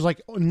 Well, no, it was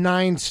like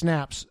 9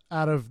 snaps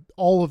out of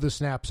all of the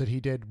snaps that he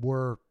did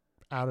were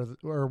out of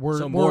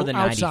more than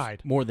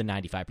outside. More than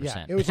 95%.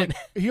 Yeah, it was like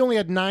he only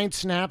had 9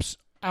 snaps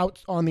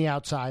out on the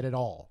outside at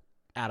all.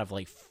 Out of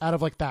like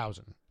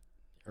 1,000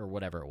 or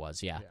whatever it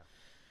was.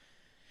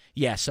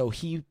 Yeah. So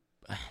he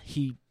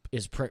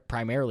is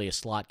primarily a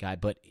slot guy,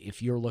 but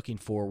if you're looking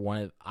for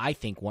one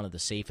of the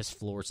safest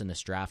floors in this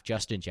draft,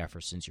 Justin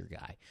Jefferson's your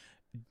guy.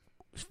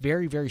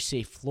 Very, very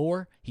safe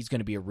floor. He's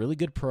going to be a really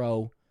good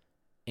pro.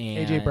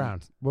 And AJ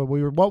Brown.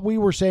 What we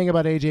were saying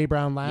about AJ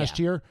Brown last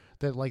year,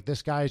 that like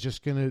this guy's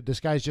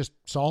just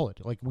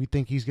solid. Like we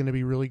think he's going to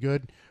be really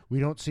good. We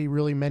don't see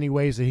really many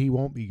ways that he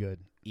won't be good.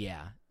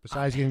 Yeah.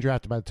 Besides getting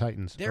drafted by the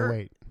Titans.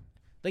 There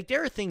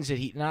are things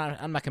that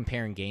I'm not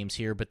comparing games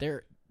here, but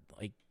there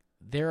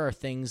are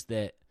things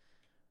that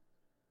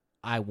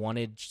I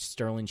wanted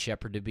Sterling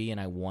Shepard to be and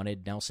I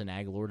wanted Nelson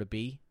Aguilar to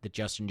be that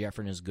Justin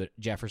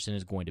Jefferson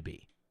is going to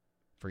be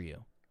for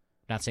you.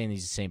 Not saying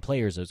he's the same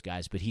player as those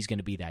guys, but he's going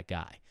to be that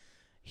guy.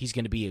 He's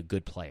going to be a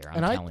good player.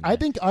 I'm telling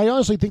you. I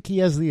honestly think he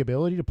has the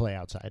ability to play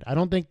outside. I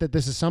don't think that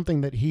this is something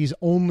that he's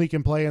only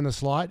can play in the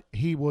slot.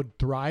 He would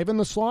thrive in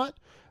the slot.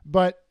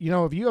 But,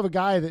 if you have a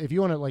guy that, if you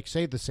want to, like,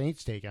 say the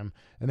Saints take him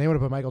and they want to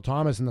put Michael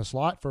Thomas in the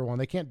slot for one,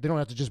 they don't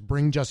have to just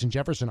bring Justin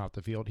Jefferson off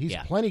the field. He's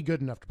plenty good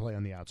enough to play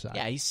on the outside.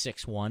 Yeah, he's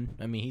 6'1".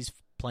 I mean, he's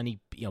plenty,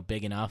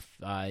 big enough.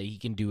 He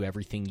can do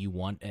everything you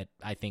want at,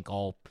 I think,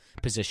 all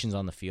positions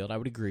on the field. I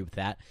would agree with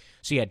that.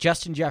 So, yeah,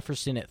 Justin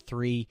Jefferson at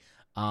 3.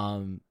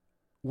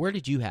 Where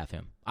did you have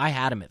him? I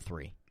had him at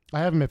 3. I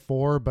have him at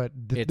 4, but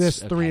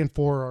this 3 and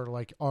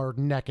 4 are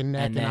neck and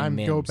neck, and I'm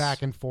go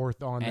back and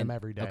forth on them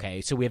every day. Okay,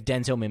 so we have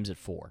Denzel Mims at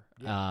 4,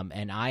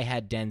 and I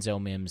had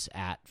Denzel Mims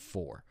at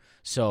 4.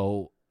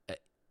 So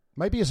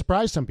might be a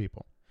surprise to some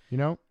people,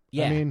 Yeah.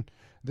 I mean,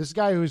 this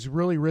guy who's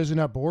really risen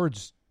up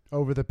boards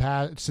over the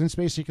past since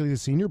basically the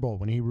Senior Bowl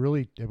when he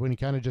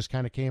kind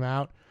of came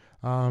out.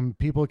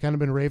 People have kind of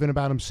been raving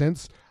about him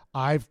since.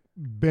 I've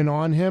been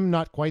on him,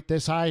 not quite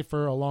this high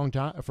for a long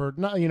time,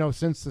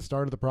 since the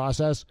start of the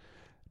process.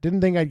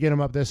 Didn't think I'd get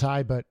him up this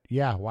high, but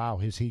yeah, wow,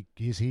 he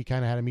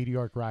kind of had a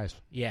meteoric rise.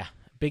 Yeah,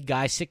 big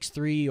guy,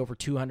 6'3", over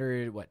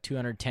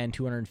 210,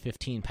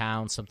 215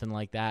 pounds, something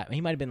like that. He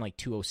might have been like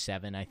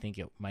 207, I think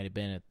it might have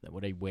been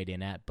what he weighed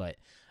in at, but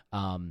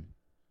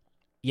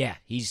yeah,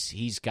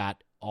 he's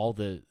got all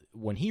the,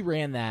 when he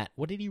ran that,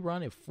 what did he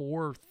run at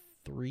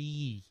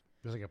 4.3?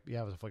 It was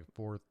like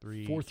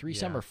 4.3. 4.3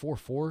 something or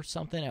 4.4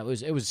 something. It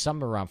was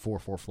somewhere around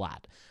 4.4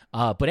 flat.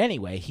 But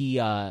anyway,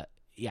 he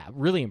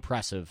really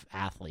impressive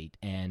athlete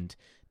and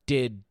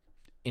did,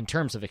 in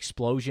terms of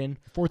explosion,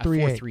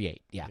 4.38.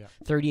 Yeah.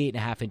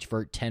 38.5-inch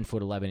vert,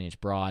 10-foot,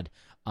 11-inch broad.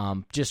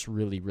 Just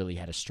really, really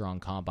had a strong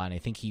combine. I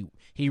think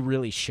he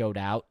really showed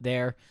out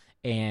there,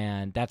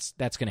 and that's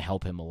going to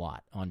help him a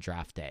lot on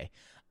draft day.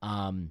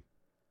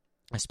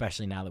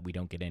 Especially now that we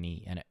don't get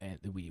any, and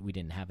we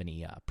didn't have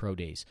any pro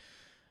days.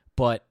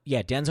 But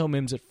yeah, Denzel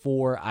Mims at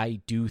 4. I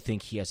do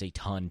think he has a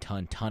ton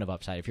of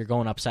upside. If you're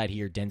going upside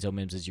here, Denzel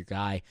Mims is your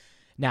guy.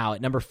 Now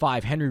at number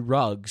 5, Henry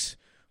Ruggs,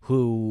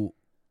 who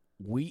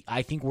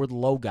I think we're the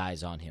low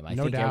guys on him. I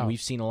think we've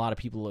seen a lot of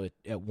people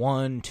at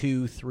 1,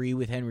 2, 3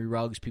 with Henry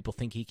Ruggs. People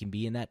think he can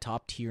be in that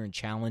top tier and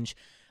challenge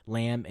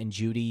Lamb and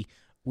Jeudy.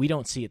 We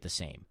don't see it the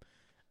same.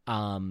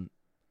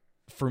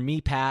 For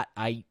me, Pat,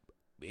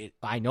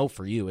 I know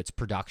for you, it's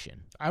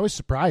production. I was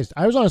surprised.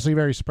 I was honestly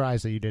very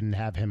surprised that you didn't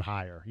have him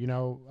higher. You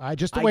know,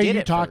 the way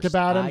you talked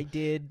about him, I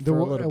did for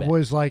a little bit.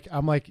 Was like,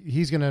 I'm like,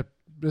 this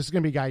is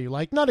gonna be a guy you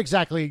like. Not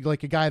exactly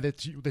like a guy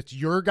that's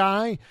your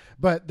guy,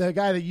 but the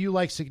guy that you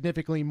like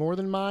significantly more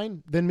than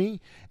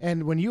me.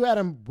 And when you had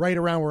him right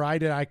around where I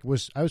did, I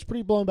was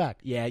pretty blown back.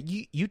 Yeah,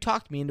 you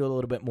talked me into a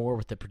little bit more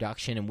with the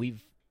production, and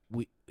we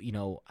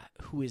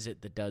who is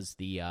it that does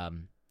the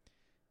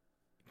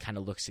kind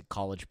of looks at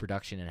college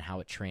production and how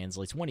it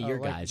translates? One of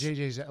your like guys,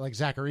 JJ, like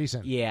Zachary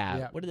Eason.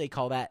 Yeah. What do they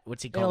call that?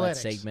 What's he call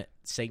analytics. that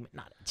segment?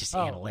 Not just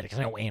analytics.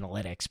 I know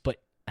analytics, but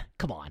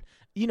come on.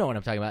 You know what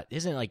I'm talking about.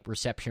 Isn't it like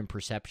reception,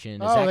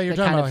 perception? You're talking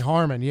about like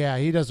Harmon. Yeah,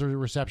 he does the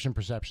reception,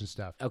 perception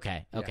stuff.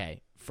 Okay. Yeah.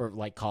 For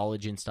like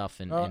college and stuff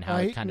and how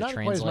it kind of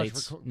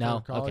translates. For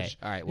no? college. Okay.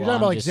 All right. You're Well,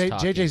 talking about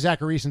like JJ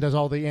Zachary Eason does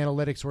all the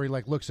analytics where he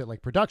like looks at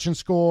like production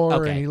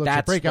score and he looks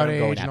at breakout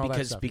age and all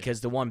that stuff.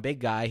 Because the one big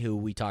guy who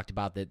we talked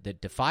about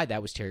that defied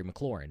that was Terry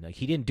McLaurin. Like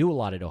he didn't do a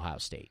lot at Ohio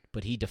State,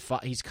 but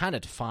he's kind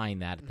of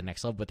defined that at the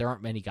next level, but there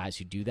aren't many guys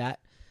who do that.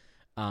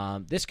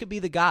 This could be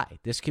the guy.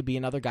 This could be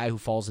another guy who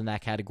falls in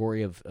that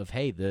category of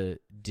hey,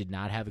 did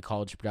not have a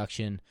college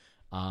production.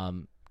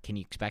 Can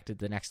you expect at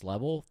the next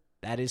level?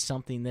 That is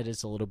something that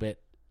is a little bit,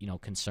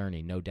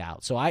 concerning, no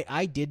doubt. So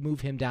I did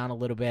move him down a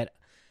little bit.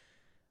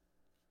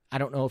 I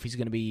don't know if he's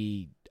going to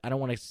be. I don't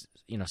want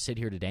to sit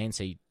here today and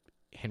say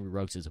Henry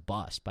Ruggs is a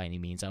bust by any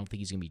means. I don't think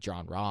he's going to be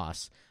John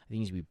Ross. I think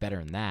he's going to be better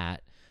than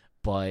that.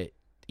 But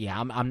yeah,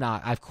 I'm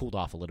not. I've cooled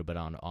off a little bit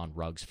on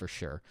Ruggs for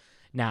sure.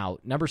 Now,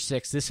 number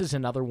 6, this is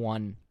another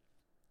one.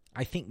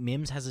 I think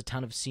Mims has a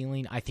ton of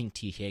ceiling. I think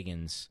T.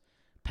 Higgins,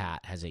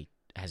 Pat, has a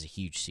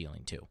huge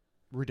ceiling too.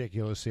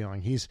 Ridiculous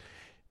ceiling.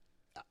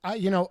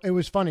 It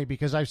was funny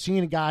because I've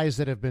seen guys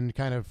that have been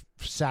kind of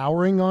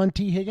souring on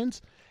T. Higgins,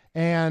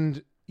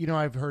 and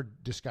I've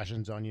heard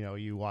discussions on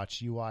you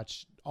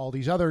watch all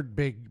these other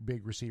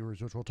big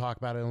receivers, which we'll talk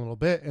about in a little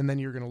bit, and then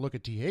you're going to look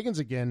at T. Higgins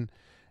again,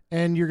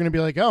 and you're going to be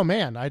like, oh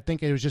man, I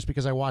think it was just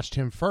because I watched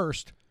him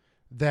first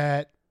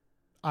that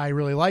I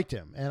really liked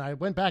him. And I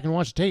went back and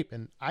watched tape,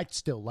 and I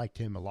still liked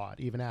him a lot,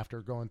 even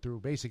after going through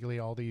basically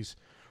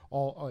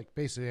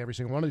basically every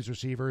single one of these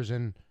receivers.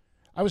 And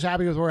I was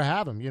happy with where I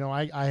have him.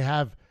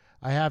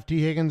 I have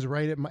T. Higgins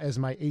right as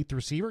my 8th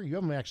receiver. You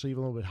have him actually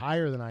even a little bit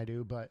higher than I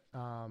do, but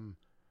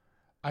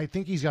I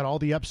think he's got all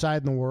the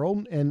upside in the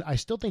world, and I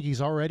still think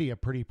he's already a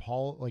pretty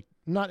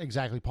not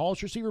exactly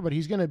polished receiver, but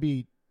he's going to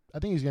be. I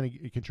think he's going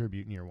to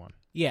contribute in year 1.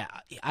 Yeah,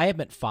 I have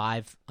him at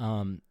 5.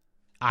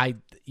 I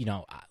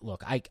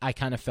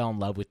kind of fell in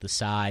love with the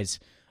size,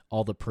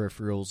 all the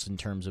peripherals in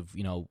terms of,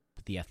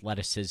 the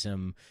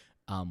athleticism,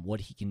 what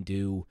he can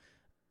do,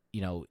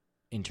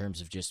 in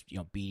terms of just,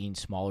 beating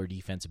smaller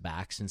defensive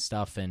backs and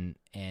stuff, and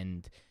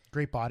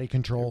great body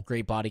control.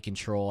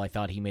 I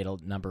thought he made a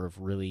number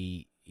of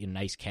really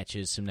nice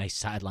catches, some nice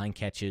sideline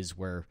catches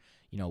where,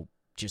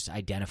 just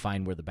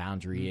identifying where the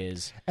boundary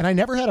is. And I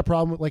never had a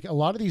problem with, like, a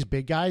lot of these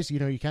big guys, you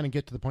kind of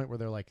get to the point where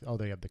they're like, oh,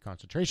 they have the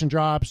concentration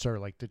drops, or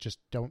like they just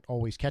don't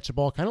always catch the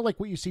ball. Kind of like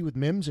what you see with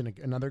Mims and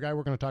another guy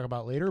we're going to talk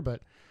about later.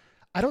 But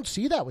I don't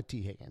see that with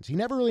T. Higgins. He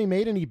never really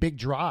made any big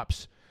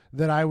drops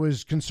that I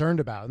was concerned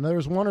about. And there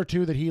was one or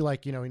two that he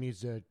he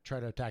needs to try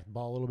to attack the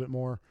ball a little bit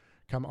more,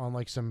 come on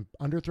like some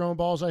underthrown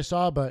balls I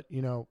saw, but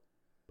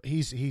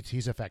he's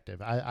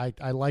effective.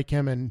 I like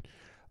him, and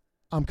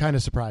I'm kind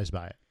of surprised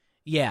by it.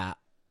 Yeah.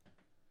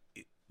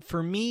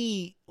 For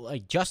me,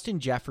 like Justin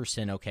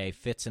Jefferson,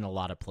 fits in a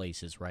lot of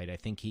places, right? I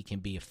think he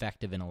can be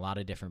effective in a lot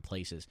of different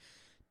places.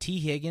 T.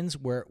 Higgins,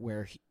 where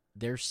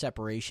there's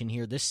separation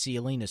here, this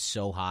ceiling is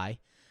so high,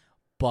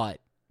 but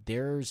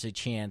there's a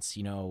chance,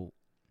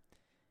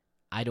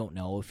 I don't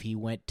know if he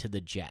went to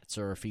the Jets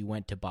or if he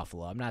went to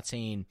Buffalo. I'm not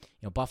saying,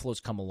 Buffalo's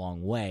come a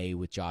long way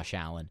with Josh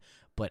Allen,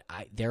 but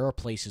there are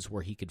places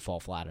where he could fall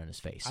flat on his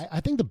face. I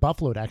think the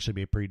Buffalo would actually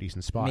be a pretty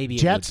decent spot. Maybe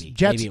Jets, it would be.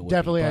 Jets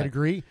definitely, I'd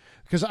agree.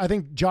 Because I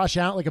think Josh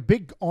Allen, like a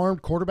big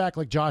armed quarterback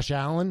like Josh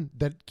Allen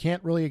that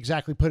can't really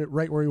exactly put it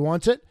right where he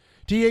wants it,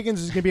 T.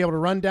 Higgins is going to be able to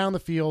run down the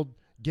field,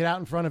 get out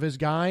in front of his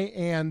guy,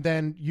 and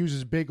then use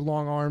his big,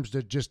 long arms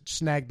to just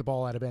snag the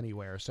ball out of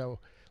anywhere. So,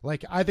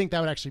 I think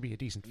that would actually be a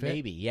decent fit.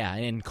 Maybe, yeah,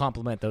 and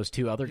complement those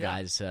two other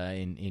guys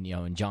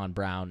in John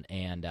Brown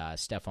and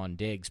Stephon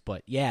Diggs.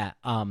 But, yeah,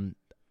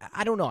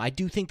 I don't know. I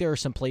do think there are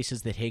some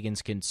places that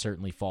Higgins can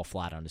certainly fall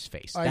flat on his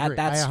face. I agree.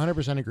 I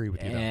 100% agree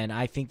with you. And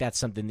I think that's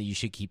something that you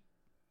should keep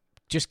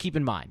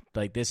in mind.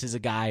 Like, this is a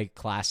guy,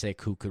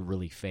 classic, who could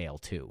really fail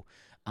too.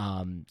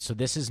 So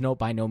this is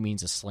by no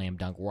means a slam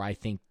dunk, where I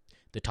think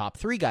the top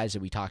 3 guys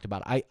that we talked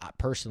about, I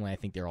personally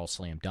think they're all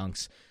slam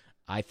dunks.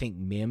 I think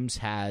Mims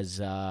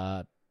has,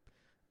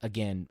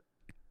 again,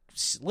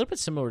 a little bit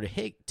similar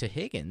to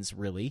Higgins,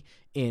 really,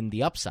 in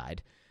the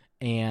upside.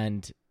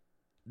 And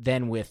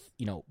then with,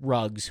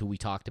 Ruggs, who we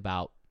talked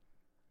about,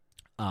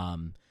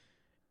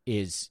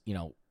 is,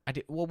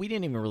 we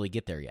didn't even really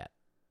get there yet.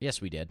 Yes,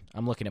 we did.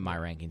 I'm looking at my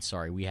rankings.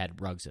 Sorry, we had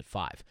Ruggs at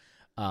 5.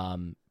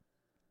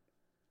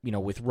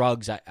 With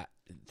Ruggs,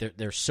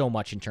 there's so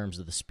much in terms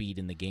of the speed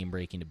and the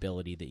game-breaking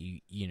ability that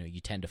you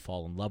tend to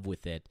fall in love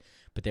with it.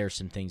 But there are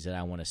some things that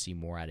I want to see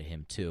more out of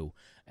him too,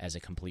 as a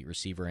complete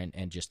receiver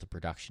and just the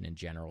production in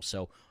general.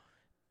 So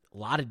a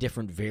lot of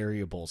different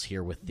variables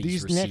here with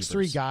these receivers. Next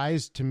three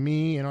guys, to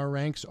me, in our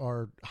ranks,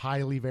 are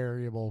highly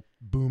variable,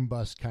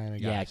 boom-bust kind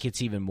of guys. Yeah, it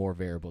gets even more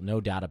variable, no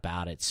doubt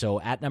about it.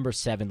 So at number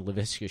 7,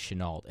 Laviska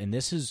Shenault. And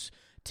this is,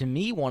 to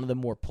me, one of the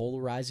more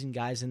polarizing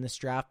guys in this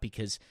draft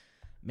because,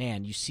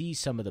 man, you see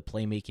some of the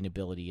playmaking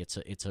ability.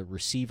 It's a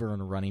receiver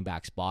in a running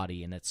back's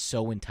body, and it's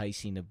so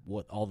enticing of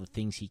what all the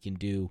things he can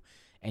do.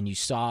 And you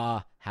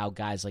saw how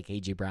guys like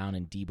A.J. Brown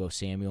and Deebo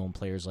Samuel and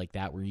players like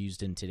that were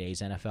used in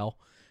today's NFL.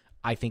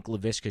 I think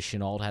Laviska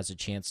Shenault has a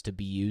chance to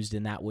be used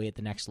in that way at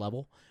the next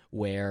level,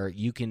 where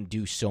you can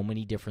do so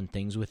many different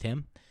things with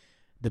him.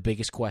 The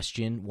biggest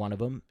question, one of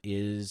them,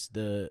 is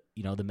the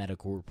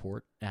medical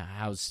report.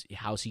 How's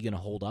he going to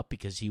hold up?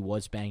 Because he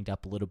was banged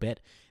up a little bit.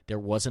 There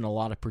wasn't a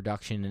lot of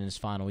production in his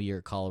final year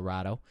at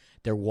Colorado.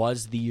 There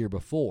was the year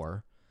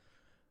before,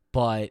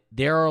 but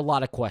there are a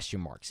lot of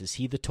question marks. Is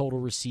he the total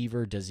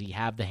receiver? Does he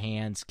have the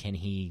hands? Can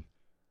he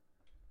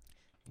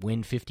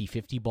win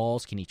 50-50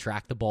 balls? Can he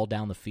track the ball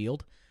down the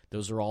field?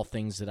 Those are all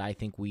things that I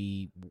think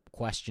we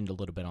questioned a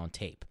little bit on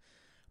tape.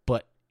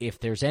 But if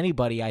there's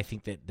anybody I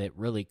think that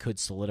really could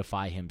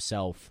solidify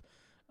himself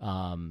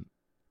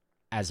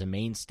as a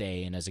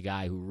mainstay and as a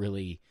guy who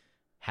really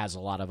has a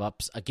lot of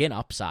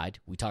upside.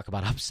 We talk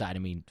about upside. I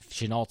mean,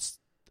 Shenault's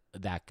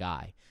that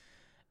guy.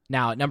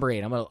 Now at number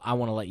 8, I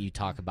want to let you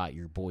talk about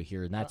your boy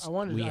here, and that's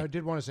I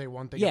did want to say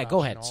one thing. Yeah, about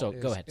go ahead.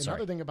 Shenault Go ahead.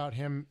 Another thing about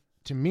him,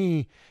 to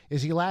me,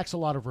 is he lacks a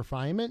lot of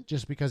refinement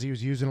just because he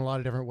was used in a lot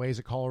of different ways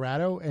at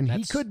Colorado. And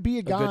he could be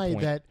a guy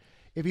that,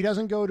 if he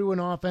doesn't go to an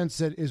offense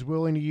that is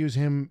willing to use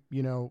him,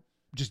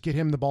 just get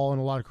him the ball in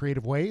a lot of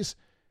creative ways,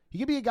 he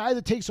could be a guy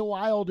that takes a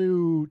while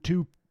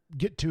to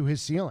get to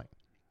his ceiling.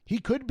 He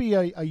could be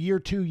a year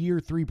 2, year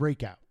 3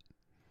 breakout.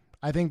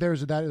 I think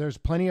there's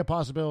plenty of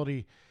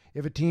possibility.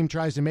 If a team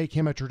tries to make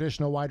him a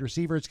traditional wide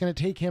receiver, it's going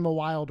to take him a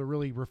while to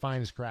really refine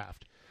his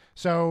craft.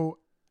 So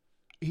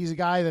he's a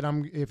guy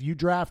that if you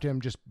draft him,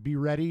 just be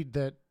ready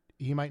that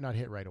he might not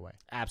hit right away.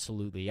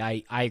 Absolutely.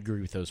 I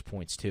agree with those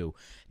points too.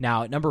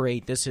 Now, at number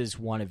 8, this is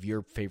one of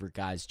your favorite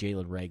guys,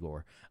 Jalen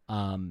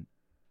Reagor.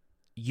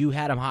 You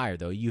had him higher,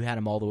 though. You had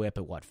him all the way up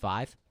at, what,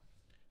 5?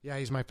 Yeah,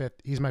 he's my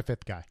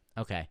fifth guy.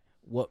 Okay.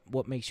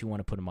 What makes you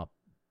want to put him up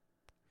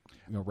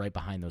right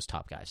behind those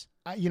top guys?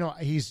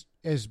 He's,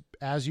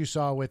 as you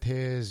saw with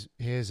his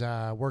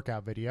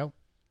workout video,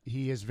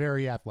 he is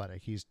very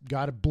athletic. He's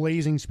got a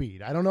blazing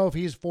speed. I don't know if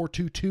he's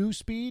 4.22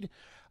 speed.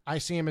 I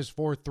see him as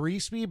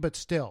 4.3 speed, but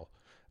still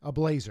a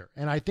blazer.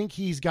 And I think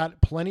he's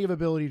got plenty of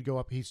ability to go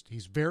up.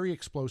 He's very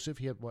explosive.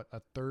 He had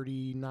a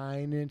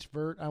 39-inch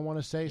vert, I want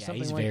to say,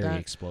 something like that. He's very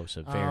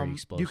explosive. Very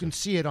explosive. You can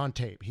see it on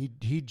tape.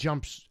 He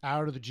jumps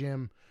out of the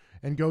gym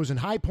and goes in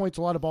high points,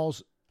 a lot of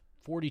balls.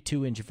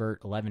 42-inch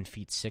vert, 11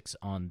 feet 6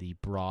 on the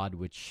broad,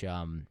 which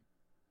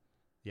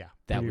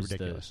that was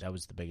ridiculous. That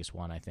was the biggest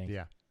one, I think.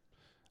 Yeah.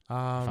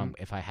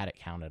 If I had it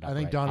counted up, I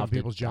think right. Donovan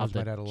Peoples-Jones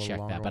might have a little check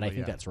longer, that, but I think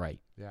yeah. that's right.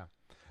 Yeah,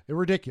 they're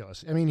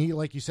ridiculous. I mean, he,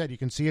 like you said, you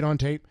can see it on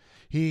tape.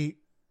 He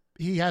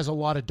has a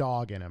lot of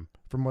dog in him,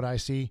 from what I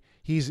see.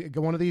 He's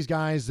one of these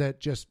guys that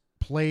just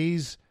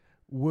plays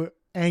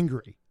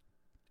angry,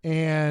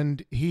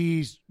 and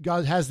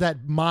has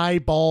that my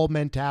ball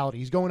mentality.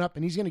 He's going up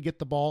and he's going to get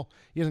the ball.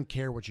 He doesn't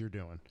care what you're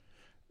doing.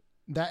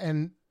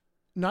 And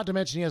not to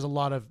mention he has a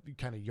lot of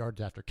kind of yards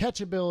after catch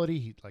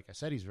ability. Like I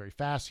said, he's very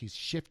fast. He's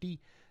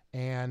shifty.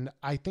 And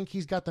I think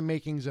he's got the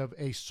makings of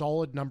a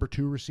solid number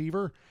 2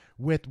 receiver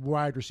with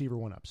wide receiver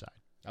 1 upside.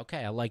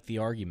 Okay, I like the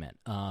argument.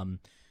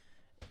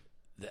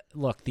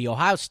 Look, the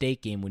Ohio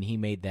State game, when he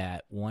made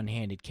that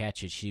one-handed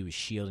catch as she was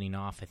shielding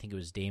off, I think it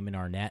was Damon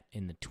Arnett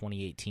in the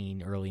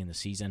 2018, early in the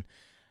season,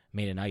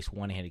 made a nice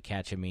one-handed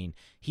catch. I mean,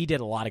 he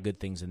did a lot of good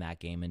things in that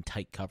game in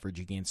tight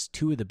coverage against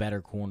 2 of the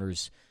better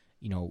corners,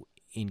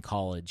 in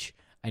college.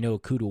 I know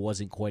Okudah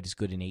wasn't quite as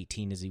good in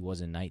 18 as he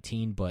was in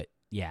 19, but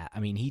yeah, I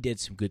mean, he did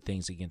some good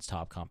things against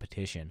top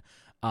competition.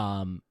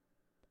 I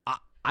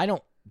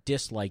don't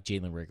dislike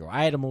Jalen Reagor.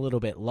 I had him a little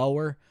bit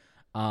lower.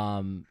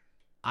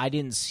 I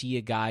didn't see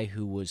a guy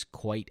who was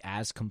quite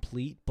as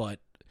complete, but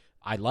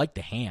I like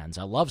the hands.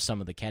 I love some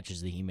of the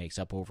catches that he makes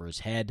up over his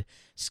head,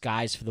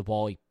 skies for the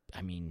ball.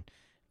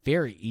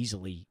 Very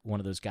easily one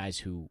of those guys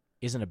who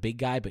isn't a big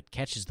guy, but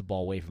catches the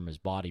ball away from his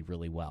body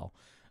really well.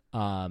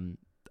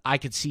 I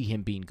could see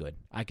him being good.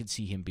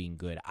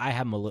 I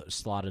have him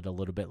slotted a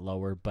little bit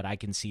lower, but I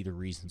can see the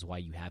reasons why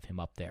you have him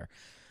up there.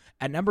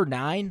 At number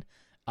 9,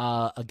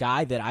 a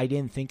guy that I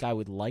didn't think I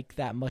would like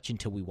that much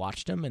until we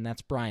watched him, and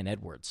that's Bryan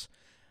Edwards.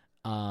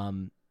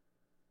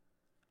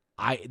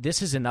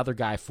 This is another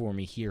guy for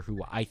me here who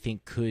I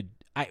think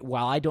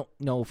while I don't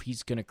know if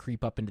he's going to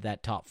creep up into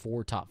that top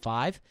 4, top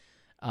 5,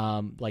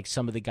 like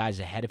some of the guys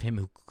ahead of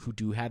him who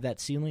do have that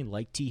ceiling,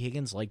 like T.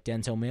 Higgins, like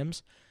Denzel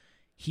Mims,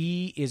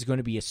 he is going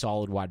to be a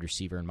solid wide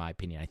receiver, in my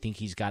opinion. I think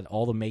he's got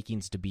all the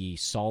makings to be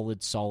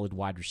solid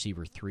wide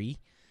receiver 3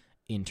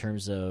 in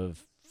terms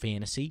of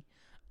fantasy.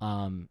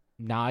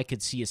 Now I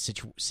could see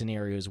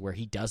scenarios where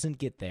he doesn't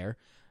get there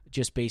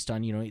just based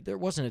on, there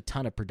wasn't a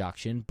ton of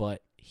production,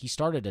 but he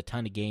started a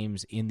ton of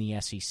games in the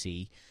SEC.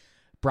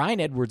 Bryan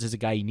Edwards is a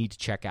guy you need to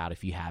check out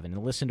if you haven't.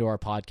 And listen to our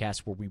podcast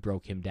where we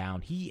broke him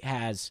down. He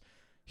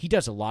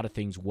does a lot of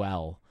things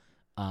well,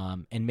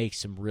 and makes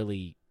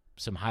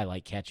some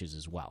highlight catches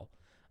as well.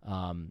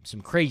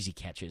 Some crazy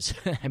catches.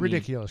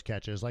 Ridiculous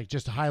catches, like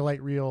just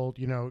highlight reel,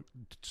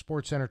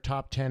 SportsCenter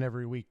top 10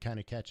 every week kind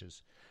of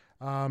catches.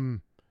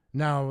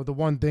 Now, the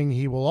one thing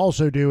he will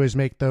also do is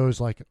make those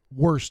like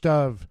worst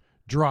of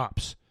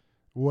drops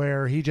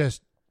where he's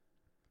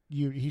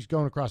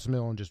going across the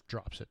middle and just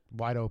drops it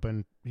wide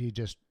open. He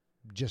just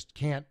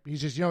can't.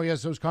 He's just, he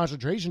has those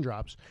concentration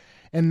drops.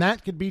 And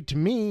that could be, to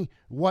me,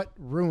 what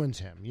ruins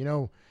him.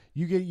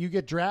 You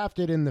get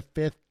drafted in the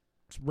 5th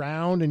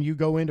round and you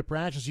go into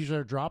practice, you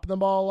start dropping the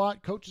ball a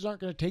lot. Coaches aren't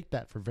going to take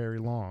that for very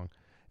long.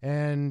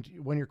 And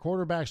when your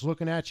quarterback's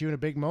looking at you in a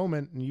big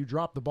moment and you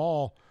drop the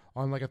ball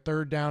on like a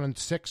 3rd down and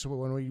 6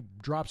 when he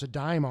drops a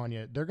dime on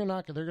you, they're going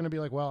to be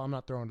like, well, I'm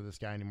not throwing to this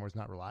guy anymore. It's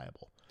not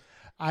reliable.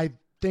 I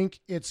think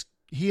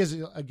he is,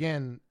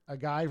 again, a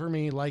guy for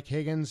me like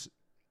Higgins,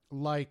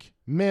 like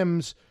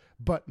Mims,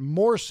 but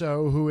more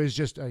so who is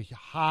just a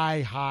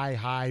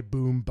high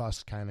boom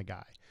bust kind of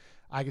guy.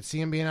 I could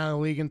see him being out of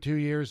the league in 2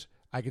 years.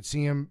 I could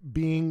see him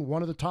being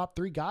one of the top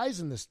 3 guys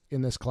in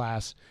this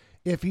class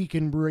if he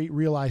can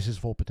realize his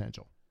full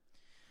potential.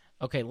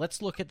 Okay,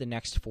 let's look at the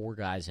next 4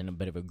 guys in a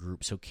bit of a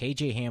group. So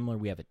KJ Hamler,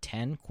 we have at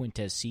 10,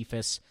 Quintez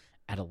Cephas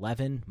at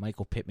 11,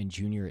 Michael Pittman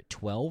Jr. at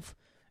 12,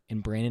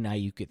 and Brandon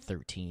Ayuk at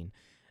 13.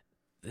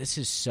 This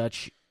is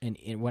such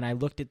and when I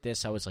looked at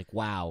this, I was like,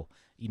 wow,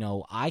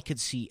 I could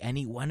see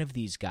any one of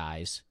these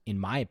guys, in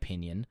my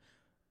opinion,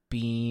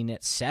 being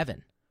at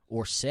 7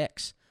 or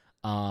 6.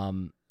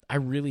 I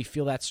really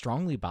feel that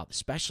strongly about,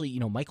 especially,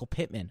 Michael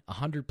Pittman,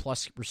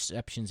 100-plus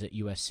receptions at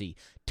USC,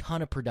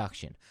 ton of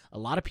production. A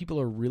lot of people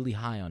are really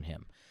high on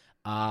him.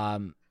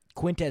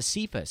 Quintez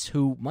Cephas,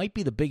 who might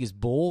be the biggest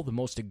bull, the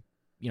most,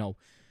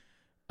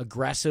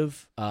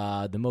 aggressive,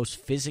 the most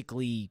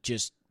physically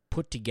just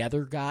put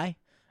together guy.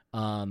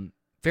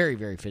 Very,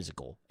 very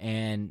physical.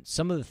 And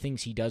some of the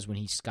things he does when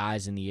he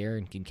skies in the air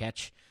and can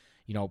catch,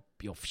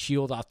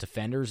 shield off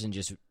defenders and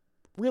just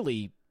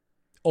really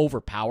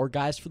overpower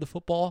guys for the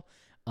football.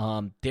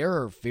 There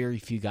are very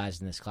few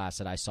guys in this class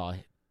that I saw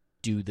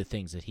do the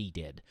things that he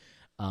did,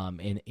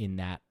 in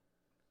that,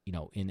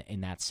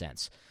 in that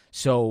sense.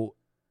 So,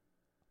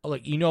 I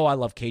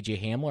love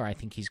KJ Hamler. I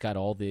think he's got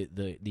all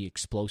the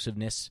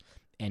explosiveness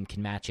and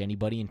can match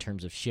anybody in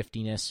terms of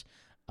shiftiness,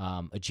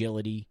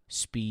 agility,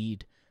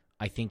 speed.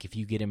 I think if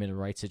you get him in the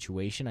right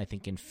situation, I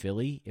think in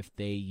Philly, if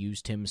they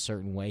used him a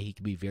certain way, he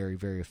could be very,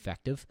 very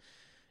effective.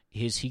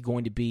 Is he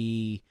going to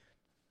be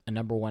a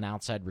number 1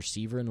 outside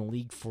receiver in the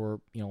league for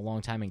a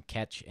long time and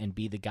catch and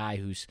be the guy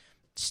who's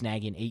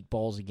snagging 8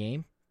 balls a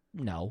game?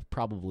 No,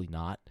 probably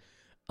not.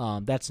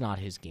 That's not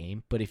his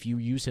game. But if you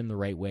use him the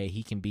right way,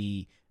 he can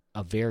be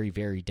a very,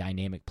 very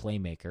dynamic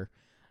playmaker.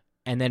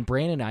 And then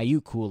Brandon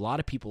Ayuk, who a lot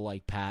of people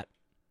like, Pat,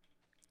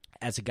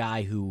 as a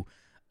guy who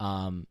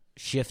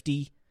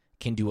shifty,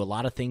 can do a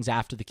lot of things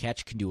after the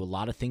catch, can do a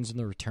lot of things in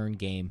the return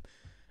game.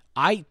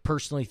 I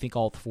personally think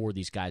all 4 of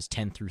these guys,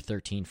 10 through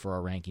 13 for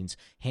our rankings,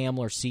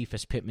 Hamler,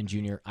 Cephas, Pittman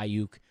Jr.,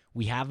 Ayuk,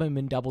 we have them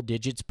in double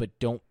digits, but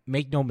don't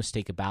make no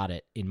mistake about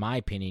it. In my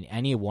opinion,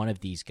 any one of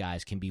these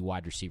guys can be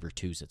wide receiver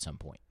 2s at some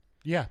point.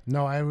 Yeah,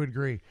 no, I would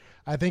agree.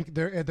 I think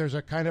there's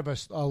a kind of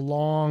a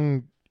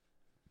long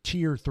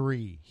tier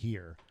 3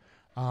 here.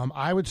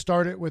 I would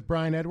start it with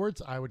Bryan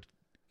Edwards. I would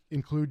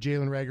include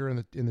Jalen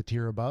Reagor in the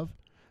tier above.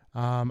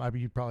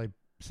 You'd probably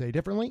say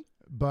differently,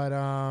 but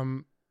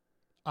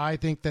I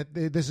think that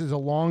this is a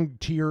long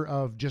tier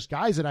of just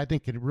guys that I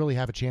think could really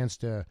have a chance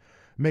to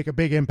make a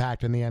big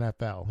impact in the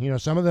NFL.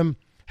 Some of them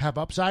have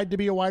upside to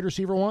be a wide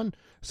receiver 1.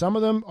 Some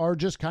of them are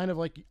just kind of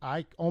like,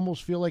 I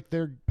almost feel like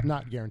they're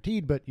not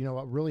guaranteed, but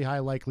a really high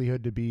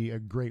likelihood to be a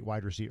great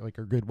wide receiver, like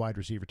a good wide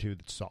receiver 2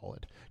 that's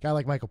solid. A guy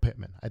like Michael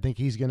Pittman. I think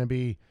he's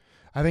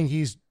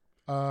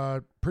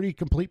a pretty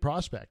complete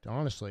prospect,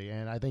 honestly,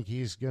 and I think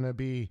he's going to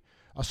be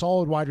a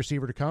solid wide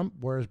receiver to come,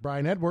 whereas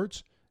Bryan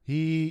Edwards,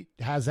 he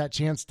has that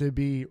chance to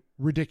be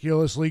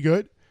ridiculously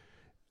good,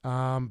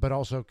 but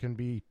also can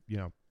be,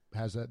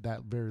 has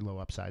that very low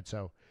upside.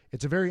 So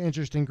it's a very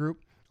interesting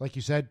group. Like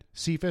you said,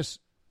 Cephas,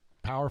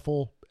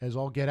 powerful as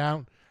all get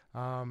out,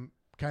 kind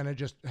of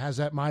just has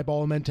that my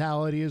ball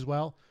mentality as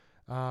well.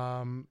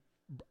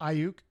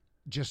 Ayuk,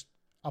 just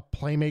a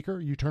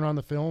playmaker. You turn on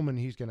the film and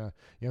he's gonna,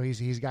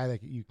 he's a guy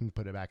that you can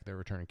put it back there,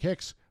 returning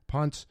kicks,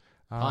 punts.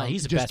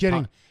 He's the best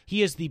punt.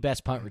 He is the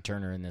best punt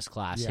returner in this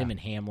class. Yeah. Him and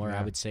Hamler,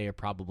 I would say, are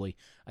probably.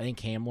 I think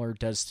Hamler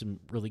does some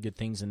really good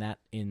things in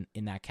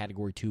that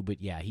category too.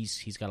 But yeah,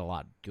 he's got a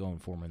lot going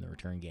for him in the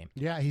return game.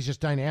 Yeah, he's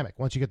just dynamic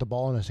once you get the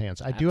ball in his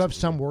hands. I do have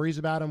some worries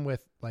about him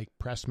with like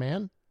press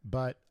man,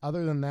 but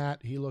other than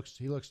that, he looks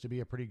to be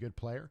a pretty good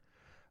player.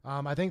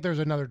 I think there's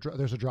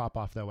a drop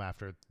off though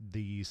after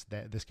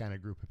this kind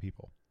of group of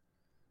people.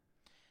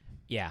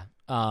 Yeah.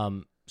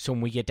 So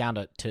when we get down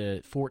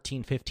to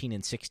 14, 15,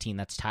 and 16,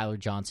 that's Tyler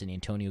Johnson,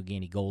 Antonio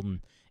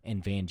Gandy-Golden,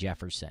 and Van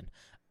Jefferson.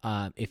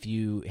 If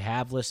you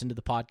have listened to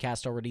the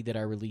podcast already that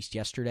I released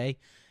yesterday,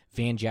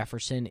 Van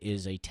Jefferson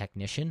is a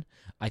technician.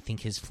 I think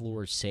his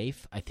floor is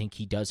safe. I think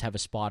he does have a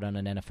spot on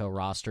an NFL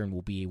roster and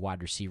will be a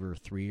wide receiver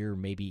 3 or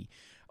maybe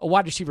a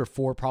wide receiver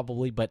 4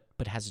 probably, but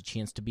has a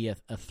chance to be a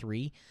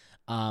 3.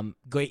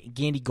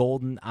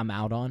 Gandy-Golden I'm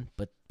out on,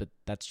 but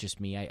that's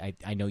just me.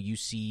 I know you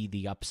see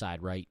the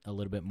upside, right, a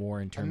little bit more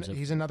in terms of...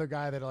 He's another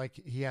guy that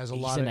he has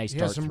he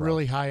has some throw.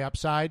 Really high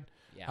upside.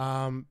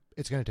 Yeah.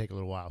 It's going to take a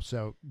little while,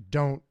 so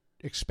don't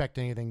expect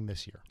anything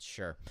this year.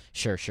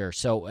 Sure.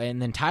 So,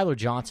 and then Tyler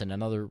Johnson,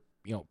 another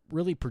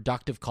really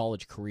productive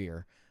college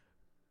career.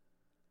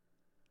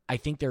 I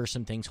think there are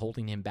some things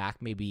holding him back,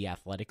 maybe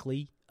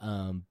athletically,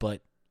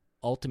 but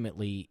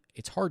ultimately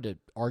it's hard to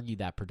argue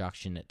that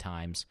production at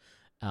times.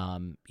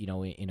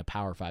 In a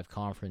Power 5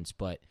 conference,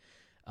 but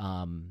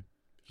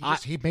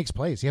he makes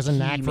plays. He has a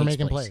knack for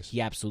making plays.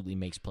 He absolutely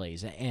makes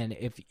plays. And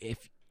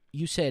if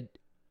you said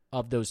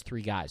of those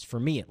 3 guys, for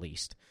me at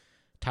least,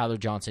 Tyler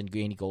Johnson,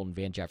 Gandy-Golden,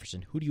 Van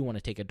Jefferson, who do you want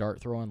to take a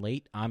dart throw on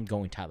late? I'm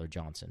going Tyler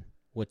Johnson.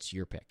 What's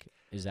your pick?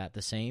 Is that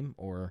the same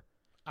or?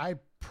 I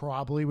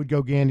probably would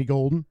go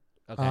Gandy-Golden.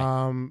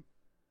 Okay.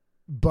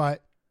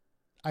 But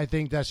I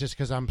think that's just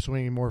because I'm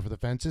swinging more for the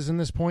fences in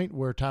this point,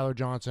 where Tyler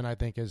Johnson I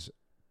think has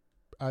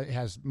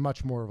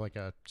much more of like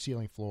a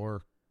ceiling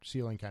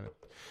kind of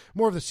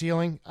more of the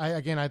ceiling.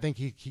 I think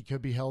he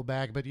could be held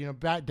back, but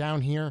back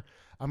down here,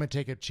 I'm going to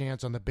take a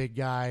chance on the big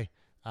guy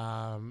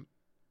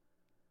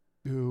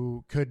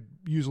who could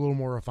use a little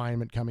more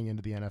refinement coming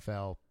into the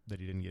NFL that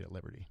he didn't get at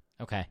Liberty.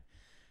 Okay.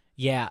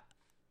 Yeah.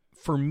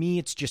 For me,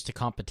 it's just a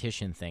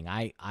competition thing.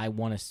 I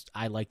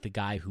like the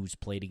guy who's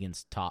played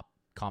against top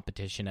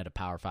competition at a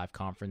Power 5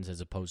 conference as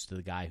opposed to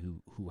the guy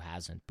who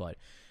hasn't, but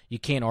you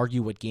can't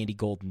argue what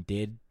Gandy-Golden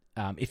did.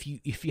 If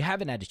you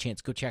haven't had a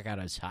chance, go check out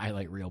his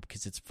highlight reel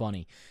because it's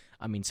funny.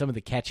 I mean, some of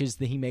the catches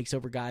that he makes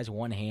over guys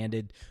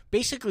one-handed,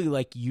 basically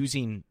like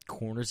using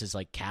corners as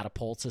like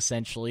catapults,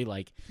 essentially.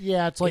 Like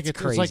it's like the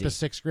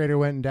 6th grader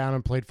went down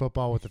and played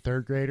football with the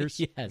 3rd graders.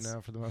 Yes,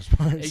 for the most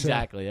part.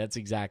 Exactly, That's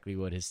exactly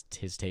what his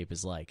tape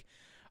is like.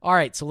 All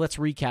right, so let's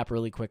recap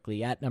really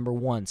quickly. At number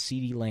 1,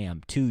 CeeDee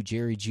Lamb. 2,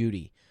 Jerry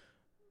Jeudy.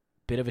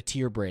 Bit of a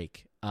tear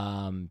break,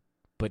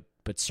 but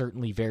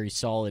certainly very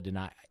solid. And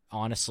I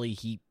honestly,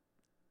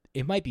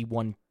 it might be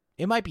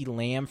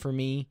Lamb for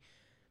me.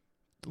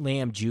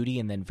 Lamb, Jeudy,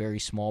 and then very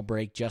small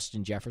break.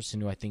 Justin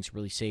Jefferson, who I think is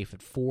really safe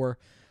at 4.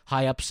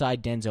 High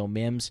upside, Denzel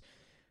Mims.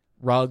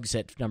 Ruggs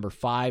at number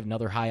 5,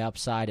 another high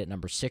upside. At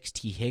number 6,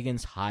 T.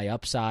 Higgins, high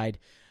upside.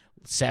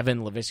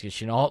 7, Laviska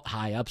Shenault,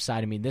 high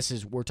upside. I mean,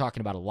 we're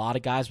talking about a lot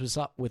of guys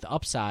with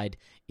upside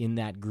in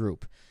that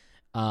group.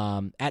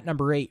 At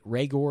number 8,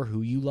 Ray Gore,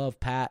 who you love,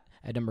 Pat.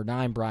 At number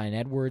 9, Brian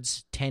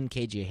Edwards. 10,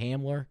 KJ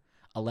Hamler.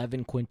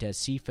 11, Quintez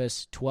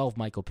Cephas. 12,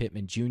 Michael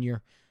Pittman Jr.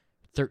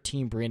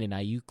 13, Brandon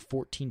Ayuk.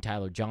 14,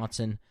 Tyler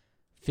Johnson.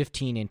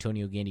 15,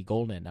 Antonio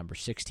Gandy-Golden. At number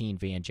 16,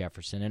 Van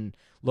Jefferson. And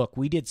look,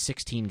 we did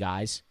 16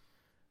 guys,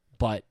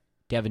 but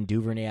Devin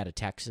Duvernay out of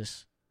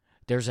Texas.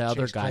 There's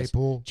other guys.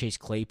 Chase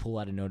Claypool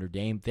out of Notre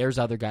Dame. There's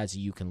other guys that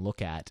you can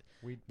look at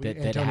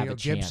that have a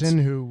chance. Gibson,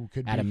 who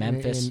could out be of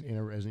Memphis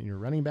as your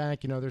running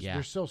back.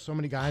 There's still so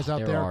many guys out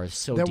there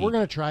that deep. We're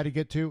going to try to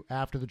get to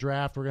after the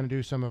draft. We're going to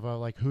do some of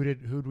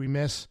who'd we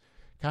miss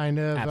kind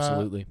of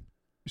absolutely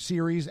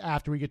series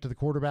after we get to the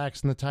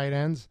quarterbacks and the tight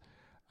ends.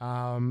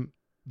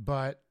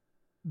 But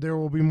there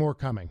will be more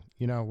coming.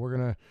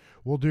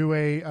 We'll do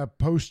a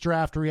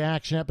post-draft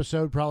reaction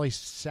episode probably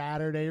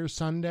Saturday or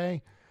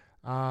Sunday.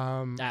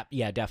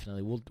 Yeah,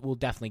 definitely. We'll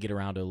definitely get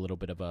around to a little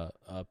bit of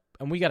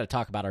and we got to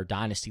talk about our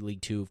Dynasty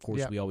League too. Of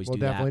course, we always do that.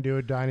 We'll definitely do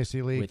a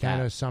Dynasty League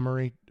kind of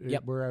summary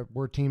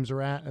where teams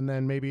are at, and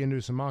then maybe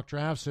into some mock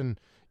drafts and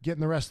getting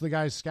the rest of the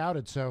guys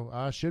scouted.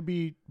 So should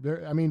be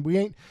there. I mean,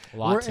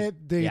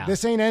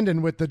 this ain't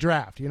ending with the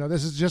draft.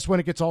 This is just when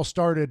it gets all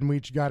started, and we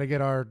got to get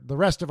the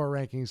rest of our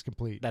rankings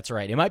complete. That's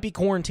right. It might be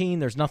quarantine.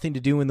 There's nothing to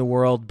do in the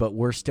world, but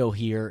we're still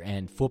here,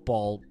 and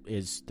football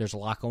there's a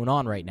lot going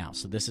on right now.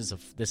 So this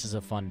is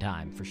a fun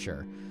time for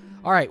sure.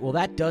 All right, well,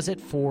 that does it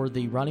for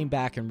the running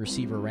back and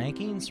receiver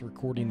rankings.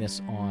 Recording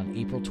this on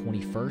April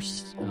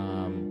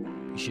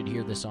 21st. You should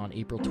hear this on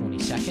April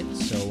 22nd.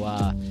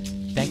 So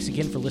thanks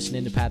again for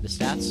listening to Pad the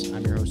Stats.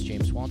 I'm your host,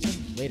 James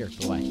Swanson. Later.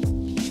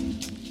 Bye-bye.